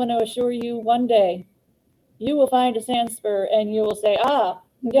Cindy, I do want to assure you, one day you will find a sand spur and you will say, ah,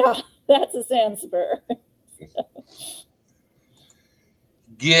 yeah, that's a sand spur.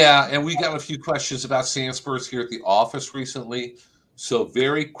 Yeah, and we got a few questions about sand spurs here at the office recently. So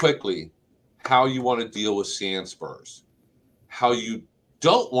very quickly, how you want to deal with sand spurs. How you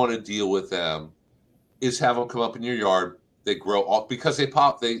don't want to deal with them is have them come up in your yard. They grow off because they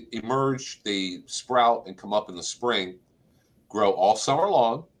pop, they emerge, they sprout and come up in the spring, grow all summer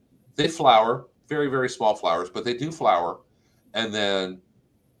long. They flower, very, very small flowers, but they do flower. And then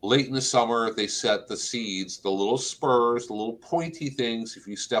late in the summer, they set the seeds, the little spurs, the little pointy things. If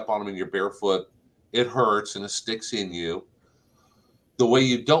you step on them in your barefoot, it hurts and it sticks in you. The way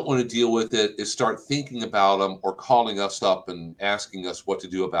you don't want to deal with it is start thinking about them or calling us up and asking us what to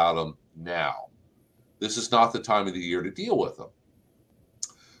do about them now. This is not the time of the year to deal with them.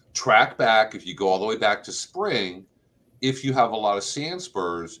 Track back, if you go all the way back to spring, if you have a lot of sand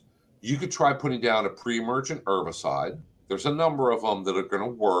spurs, you could try putting down a pre-emergent herbicide. There's a number of them that are going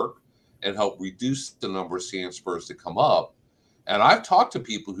to work and help reduce the number of sand spurs that come up. And I've talked to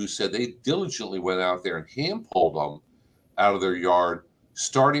people who said they diligently went out there and hand pulled them out of their yard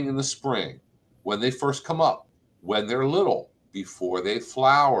starting in the spring, when they first come up, when they're little, before they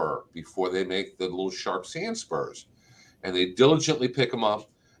flower, before they make the little sharp sand spurs. And they diligently pick them up.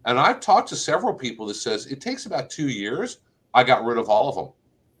 And I've talked to several people that says it takes about 2 years. I got rid of all of them.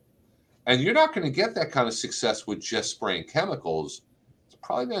 And you're not going to get that kind of success with just spraying chemicals. It's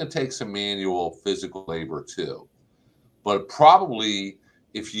probably going to take some manual physical labor too. But probably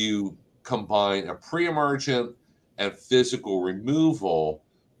if you combine a pre-emergent and physical removal,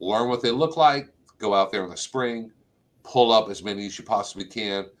 learn what they look like, go out there in the spring, pull up as many as you possibly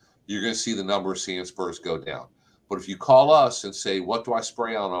can, you're going to see the number of sand spurs go down. But if you call us and say, what do I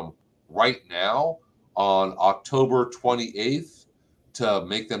spray on them right now on October 28th to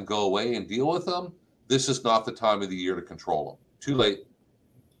make them go away and deal with them, this is not the time of the year to control them. Too late.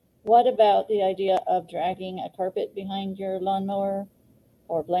 What about the idea of dragging a carpet behind your lawnmower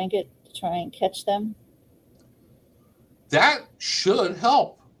or blanket to try and catch them? That should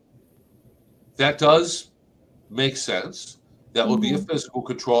help. That does make sense. That would be a physical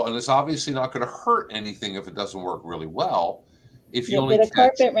control, and it's obviously not going to hurt anything if it doesn't work really well. If you only get a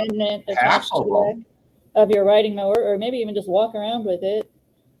carpet remnant attached to the leg of your riding mower, or maybe even just walk around with it,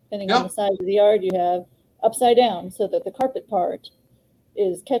 depending on the size of the yard you have, upside down so that the carpet part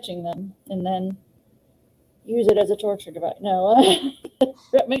is catching them, and then use it as a torture device. No,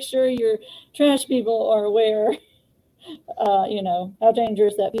 make sure your trash people are aware, how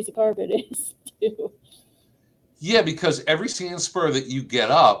dangerous that piece of carpet is too. Yeah, because every sand spur that you get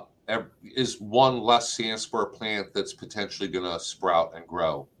up is one less sand spur plant that's potentially going to sprout and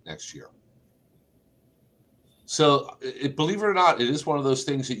grow next year. So believe it or not, it is one of those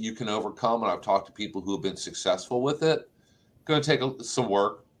things that you can overcome. And I've talked to people who have been successful with it. Going to take some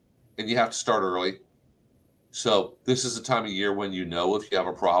work, and you have to start early. So this is the time of year when you know if you have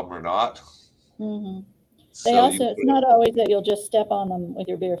a problem or not. Mm-hmm. So it's not always that you'll just step on them with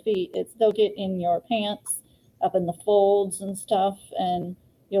your bare feet. They'll get in your pants, up in the folds and stuff, and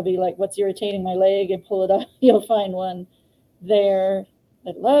you'll be like, what's irritating my leg? And pull it up. You'll find one there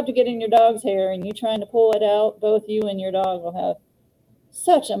that love to get in your dog's hair, and you trying to pull it out. Both you and your dog will have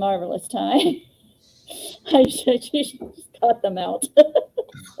such a marvelous time. I just cut them out.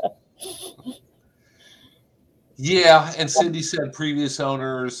 Yeah, and Cindy said previous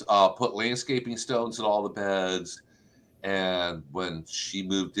owners put landscaping stones in all the beds. And when she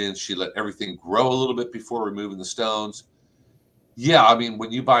moved in, she let everything grow a little bit before removing the stones. Yeah, I mean,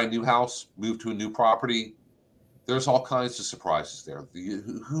 when you buy a new house, move to a new property, there's all kinds of surprises there.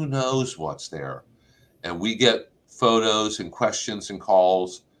 Who knows what's there? And we get photos and questions and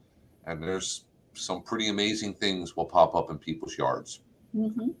calls, and there's some pretty amazing things will pop up in people's yards.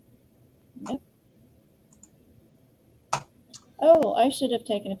 Mm-hmm. Yep. Oh, I should have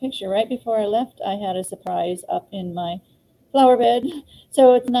taken a picture. Right before I left, I had a surprise up in my flower bed.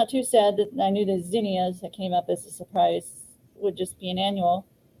 So it's not too sad that I knew the zinnias that came up as a surprise would just be an annual.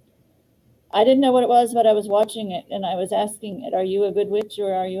 I didn't know what it was, but I was watching it and I was asking it, are you a good witch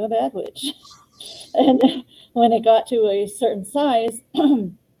or are you a bad witch? And when it got to a certain size, I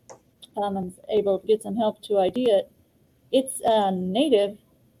was able to get some help to ID it. It's native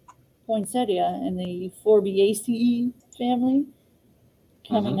poinsettia in the Forbiaceae family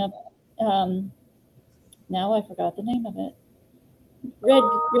coming up. Now I forgot the name of it.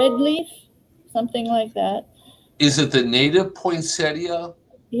 Red leaf, something like that. Is it the native poinsettia?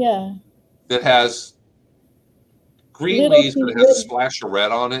 Yeah. That has green leaves, but it has a splash of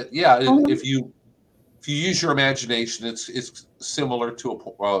red on it. Yeah, if you use your imagination, it's similar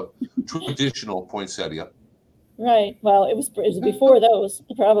to a traditional poinsettia. Right. Well, it was before those,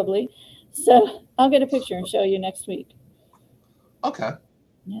 probably. So I'll get a picture and show you next week. Okay.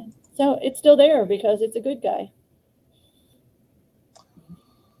 Yeah. So it's still there because it's a good guy.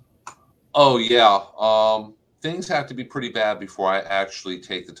 Oh yeah. Things have to be pretty bad before I actually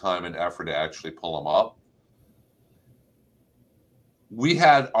take the time and effort to actually pull them up. We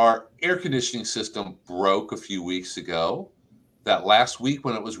had our air conditioning system broke a few weeks ago. That last week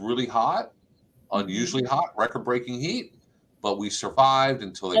when it was really hot, unusually hot, record-breaking heat, but we survived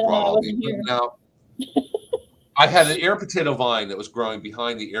until they brought all the equipment out. I had an air potato vine that was growing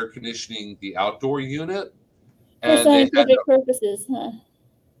behind the air conditioning, the outdoor unit. For scientific purposes, huh?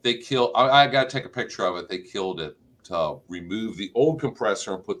 They killed, I got to take a picture of it. They killed it to remove the old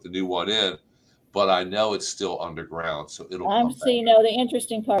compressor and put the new one in. But I know it's still underground, so it'll come back. No, the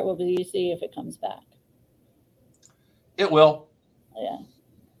interesting part will be to see if it comes back. It will. Yeah.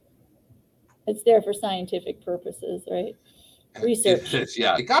 It's there for scientific purposes, right? Research.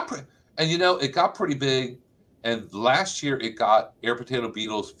 Yeah. It got pretty big. And last year it got air potato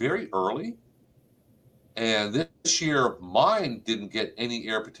beetles very early. And this year mine didn't get any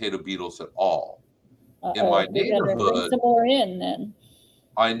air potato beetles at all. In my neighborhood, bring some more in then.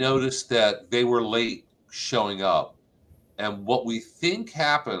 I noticed that they were late showing up. And what we think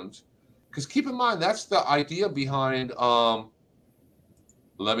happened, because keep in mind, that's the idea behind,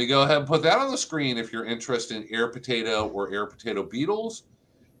 let me go ahead and put that on the screen if you're interested in air potato or air potato beetles.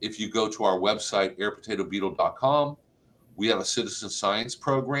 If you go to our website, airpotatobeetle.com, we have a citizen science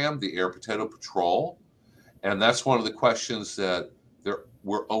program, the Air Potato Patrol. And that's one of the questions that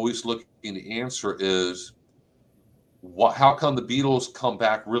we're always looking to answer is, how come the beetles come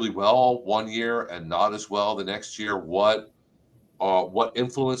back really well one year and not as well the next year? What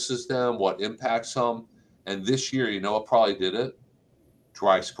influences them? What impacts them? And this year, what probably did it?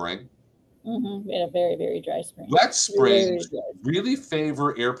 Dry spring. We had a very, very dry spring. Wet springs really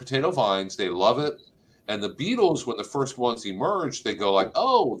favor air potato vines. They love it. And the beetles, when the first ones emerge, they go like,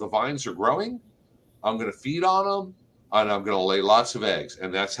 oh, the vines are growing. I'm going to feed on them and I'm going to lay lots of eggs.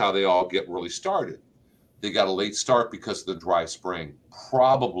 And that's how they all get really started. They got a late start because of the dry spring,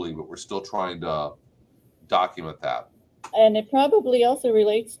 probably, but we're still trying to document that. And it probably also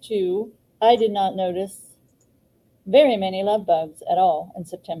relates to, I did not notice very many love bugs at all in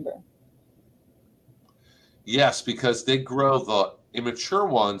September. Yes, because they grow the immature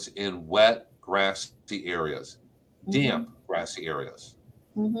ones in wet, grassy areas, damp, grassy areas.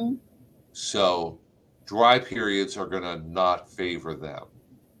 So dry periods are going to not favor them.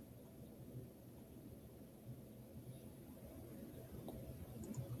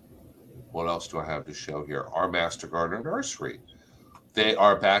 What else do I have to show here? Our Master Gardener Nursery. They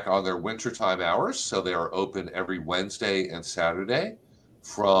are back on their wintertime hours, so they are open every Wednesday and Saturday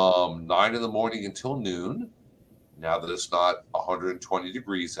from 9 in the morning until noon, now that it's not 120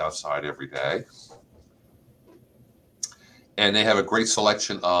 degrees outside every day. And they have a great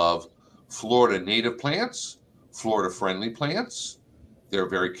selection of Florida native plants, Florida-friendly plants. They're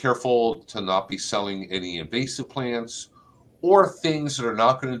very careful to not be selling any invasive plants or things that are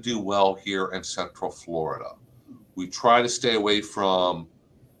not going to do well here in Central Florida. We try to stay away from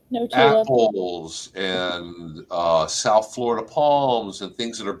apples and South Florida palms and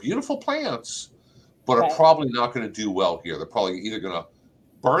things that are beautiful plants, but are probably not going to do well here. They're probably either going to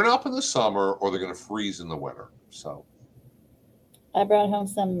burn up in the summer or they're going to freeze in the winter. So, I brought home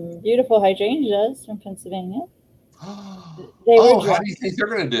some beautiful hydrangeas from Pennsylvania. How do you think they're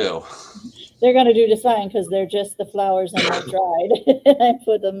going to do? They're going to do just fine because they're just the flowers and they're dried. I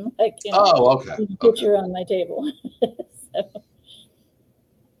put them picture on my table.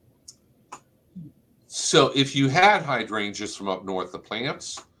 So if you had hydrangeas from up north, the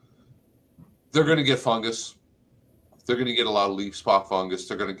plants, they're going to get fungus. They're going to get a lot of leaf spot fungus.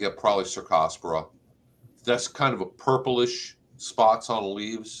 They're going to get probably Cercospora. That's kind of a purplish spots on the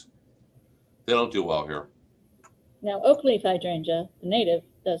leaves. They don't do well here. Now, oak leaf hydrangea, the native,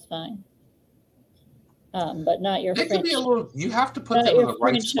 does fine. But not your French. You have to put them in the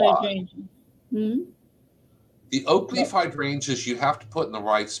right spot. The oak leaf hydrangeas, you have to put in the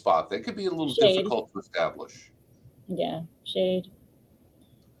right spot. They could be a little difficult to establish. Yeah, shade.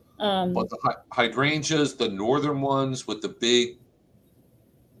 But the hydrangeas, the northern ones with the big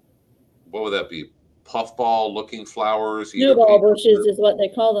what would that be? Puffball looking flowers. Snowball bushes is what they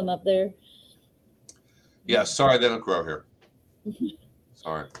call them up there. Yeah, sorry, they don't grow here.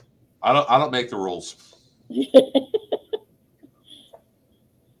 Sorry, I don't make the rules.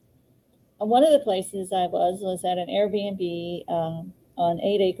 One of the places I was at an Airbnb on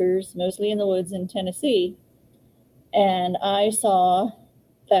 8 acres, mostly in the woods in Tennessee, and I saw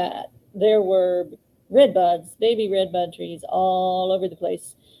that there were redbuds, baby redbud trees all over the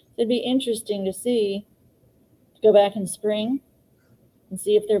place. It'd be interesting to see, go back in spring and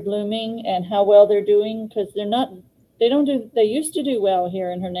see if they're blooming and how well they're doing, because they used to do well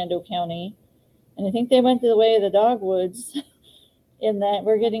here in Hernando County, and I think they went the way of the dogwoods in that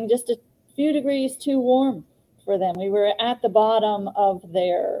we're getting just a few degrees too warm for them. We were at the bottom of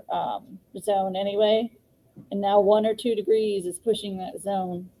their zone anyway, and now 1 or 2 degrees is pushing that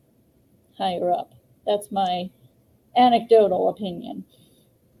zone higher up. That's my anecdotal opinion.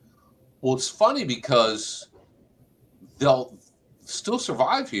 Well, it's funny because they'll still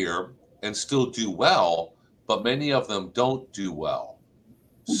survive here and still do well, but many of them don't do well.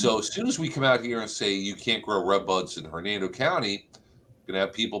 So as soon as we come out here and say you can't grow redbuds in Hernando County, going to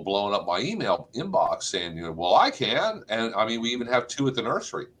have people blowing up my email inbox saying, well, I can. And I mean, we even have 2 at the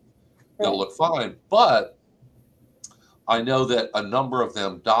nursery. They'll look fine. But I know that a number of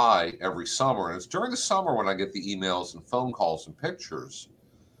them die every summer. And it's during the summer when I get the emails and phone calls and pictures.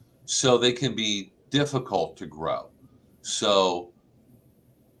 So they can be difficult to grow. So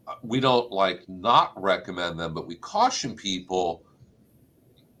we don't not recommend them, but we caution people.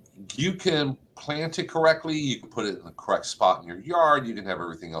 You can plant it correctly. You can put it in the correct spot in your yard. You can have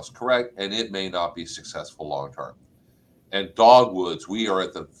everything else correct, and it may not be successful long term. And dogwoods, we are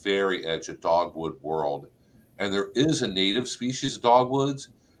at the very edge of dogwood world, and there is a native species of dogwoods,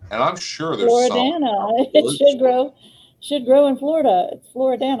 and I'm sure there's Floridana. It should grow in Florida. It's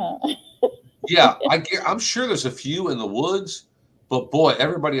Floridana. Yeah, I'm sure there's a few in the woods, but boy,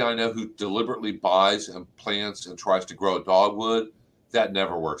 everybody I know who deliberately buys and plants and tries to grow a dogwood, that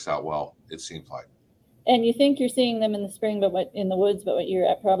never works out well, it seems like. And you think you're seeing them in the spring, but in the woods, but what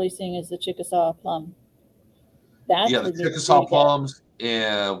you're probably seeing is the Chickasaw plum. That's the Chickasaw plums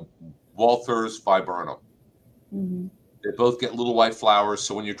and Walther's viburnum. Mm-hmm. They both get little white flowers.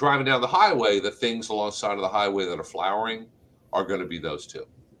 So when you're driving down the highway, the things alongside of the highway that are flowering are going to be those 2.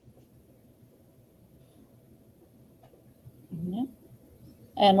 Yeah.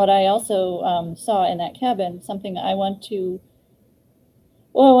 And what I also saw in that cabin, something I want to,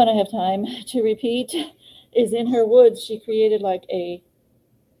 well, when I have time to repeat, is in her woods, she created like a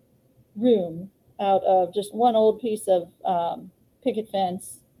room out of just one old piece of picket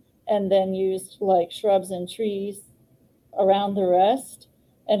fence, and then used like shrubs and trees around the rest,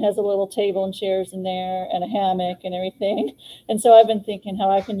 and has a little table and chairs in there and a hammock and everything. And so I've been thinking how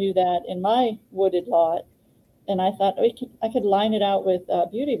I can do that in my wooded lot. And I thought I could line it out with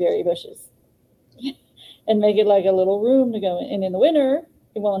beautyberry bushes and make it like a little room to go in. And in the winter,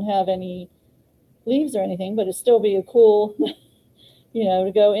 it won't have any leaves or anything, but it'll still be a cool,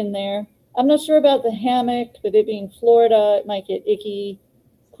 to go in there. I'm not sure about the hammock, but it being Florida, it might get icky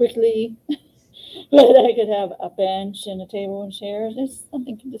quickly. But I could have a bench and a table and chairs. It's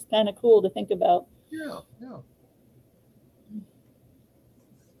something just kind of cool to think about. Yeah.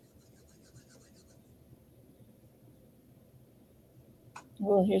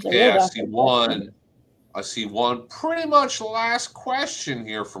 Well, here's a I see one pretty much last question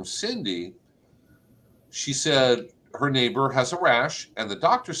here from Cindy. She said her neighbor has a rash, and the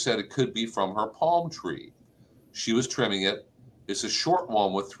doctor said it could be from her palm tree. She was trimming it. It's a short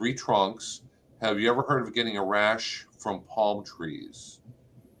one with 3 trunks. Have you ever heard of getting a rash from palm trees?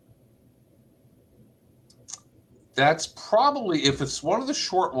 That's probably, if it's one of the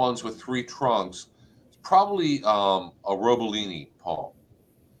short ones with 3 trunks, it's probably a Robolini palm.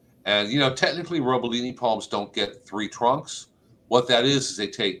 And, technically Robolini palms don't get 3 trunks. What that is they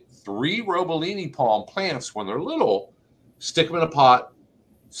take 3 Robolini palm plants when they're little, stick them in a pot,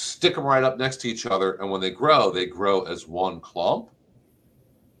 stick them right up next to each other, and when they grow as one clump.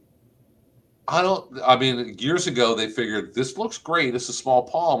 Years ago they figured this looks great. It's a small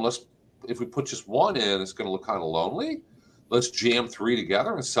palm. If we put just one in, it's going to look kind of lonely. Let's jam 3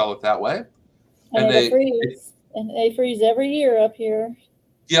 together and sell it that way. And they freeze every year up here.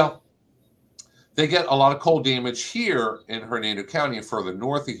 Yeah. They get a lot of cold damage here in Hernando County and further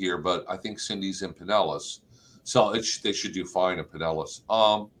north of here, but I think Cindy's in Pinellas. So they should do fine in Pinellas.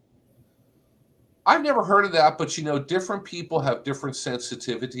 I've never heard of that, but different people have different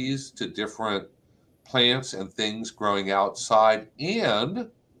sensitivities to different plants and things growing outside. And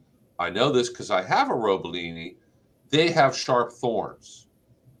I know this because I have a Robolini. They have sharp thorns.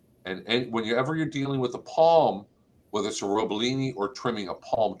 And whenever you're dealing with a palm, whether it's a Robolini or trimming a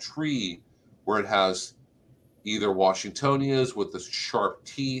palm tree where it has either Washingtonias with the sharp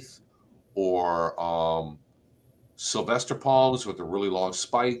teeth or Sylvester palms with the really long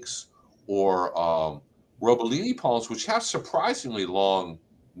spikes, or Robolini palms, which have surprisingly long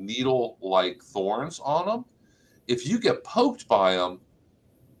needle-like thorns on them. If you get poked by them,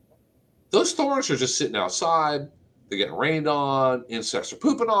 those thorns are just sitting outside. They're getting rained on. Insects are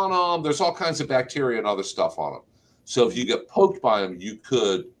pooping on them. There's all kinds of bacteria and other stuff on them. So if you get poked by them, you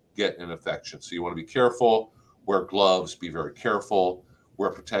could get an infection. So you want to be careful. Wear gloves. Be very careful. Wear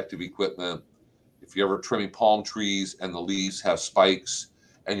protective equipment. If you're ever trimming palm trees and the leaves have spikes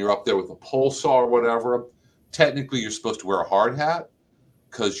and you're up there with a pole saw or whatever, technically you're supposed to wear a hard hat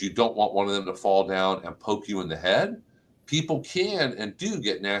because you don't want one of them to fall down and poke you in the head. People can and do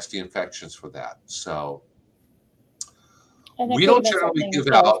get nasty infections for that. So we don't generally give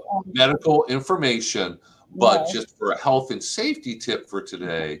out medical information, but just for a health and safety tip for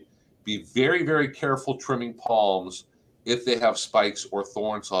today, be very, very careful trimming palms. If they have spikes or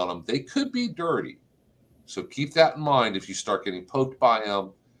thorns on them, they could be dirty. So keep that in mind if you start getting poked by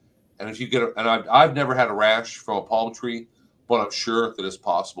them. And if you get I've never had a rash from a palm tree, but I'm sure that it's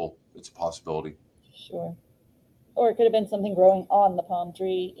possible. It's a possibility. Sure. Or it could have been something growing on the palm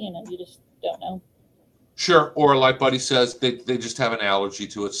tree. You just don't know. Sure. Or like Buddy says, they just have an allergy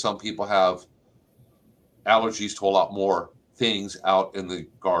to it. Some people have allergies to a lot more things out in the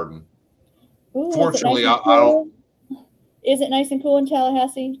garden. Ooh, Fortunately, I don't. Is it nice and cool in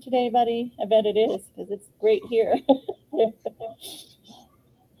Tallahassee today, Buddy? I bet it is because it's great here.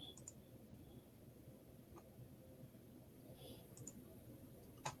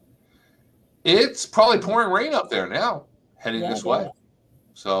 It's probably pouring rain up there now, heading this way.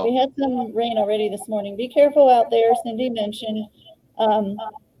 So we had some rain already this morning. Be careful out there. Cindy mentioned,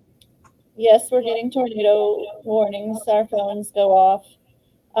 yes, we're getting tornado warnings. Our phones go off.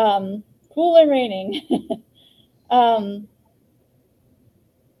 Cool and raining.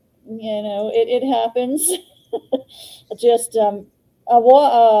 It happens. Just a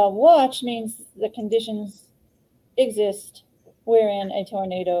watch means the conditions exist wherein a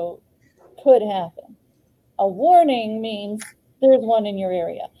tornado could happen. A warning means there's one in your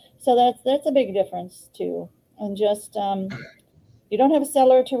area. So that's a big difference too. And just you don't have a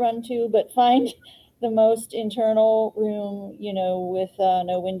cellar to run to, but find the most internal room, with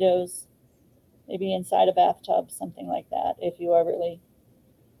no windows, maybe inside a bathtub, something like that, if you are really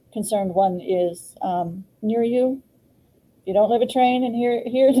concerned one is near you. If you don't live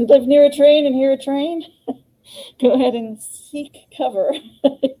live near a train and hear a train, go ahead and seek cover.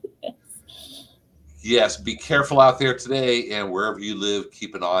 Yes, be careful out there today, and wherever you live,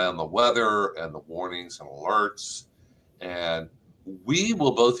 keep an eye on the weather and the warnings and alerts. And we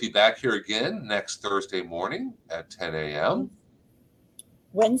will both be back here again next Thursday morning at 10 a.m.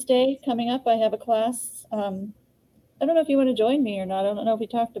 Wednesday coming up, I have a class. I don't know if you want to join me or not. I don't know if we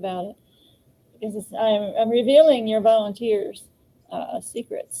talked about it. Because I'm revealing your volunteers'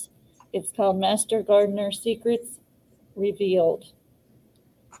 secrets. It's called Master Gardener Secrets Revealed.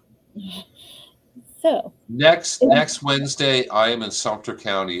 So next Wednesday, I am in Sumter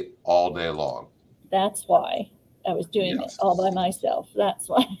County all day long. That's why I was doing it all by myself. That's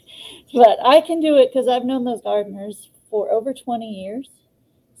why. But I can do it because I've known those gardeners for over 20 years.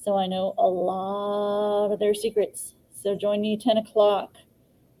 So I know a lot of their secrets. So join me 10 o'clock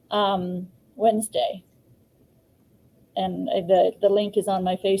Wednesday. And the link is on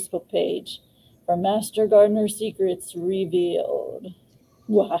my Facebook page for Master Gardener Secrets Revealed.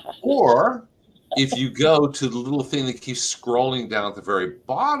 Wow. Or if you go to the little thing that keeps scrolling down at the very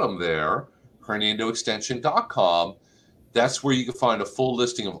bottom there, HernandoExtension.com, that's where you can find a full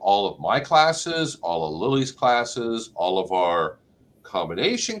listing of all of my classes, all of Lily's classes, all of our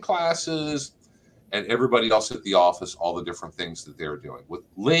combination classes, and everybody else at the office, all the different things that they're doing with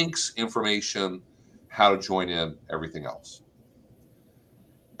links, information, how to join in, everything else.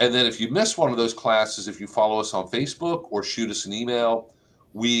 And then if you miss one of those classes, if you follow us on Facebook or shoot us an email,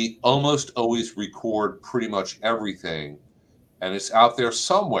 we almost always record pretty much everything, and it's out there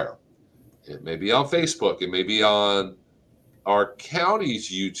somewhere. It may be on Facebook. It may be on our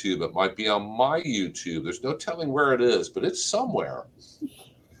county's YouTube. It might be on my YouTube. There's no telling where it is, but it's somewhere.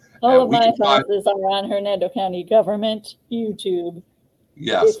 All of my classes are on Hernando County Government YouTube.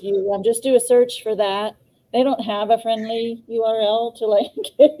 Yes. If you just do a search for that, they don't have a friendly URL to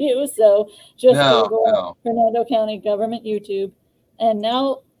give you, so just Google Hernando County Government YouTube. And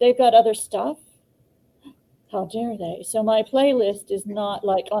now they've got other stuff. How dare they? So my playlist is not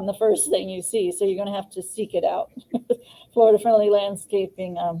like on the first thing you see. So you're going to have to seek it out. Florida Friendly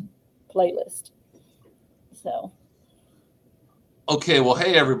Landscaping playlist. So. Okay, well,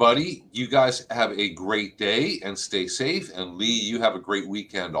 hey, everybody. You guys have a great day and stay safe. And Lee, you have a great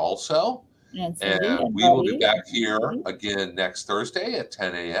weekend also. And we will be back here again next Thursday at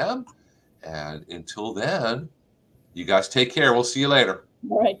 10 a.m. And until then, you guys take care. We'll see you later.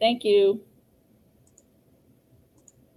 All right. Thank you.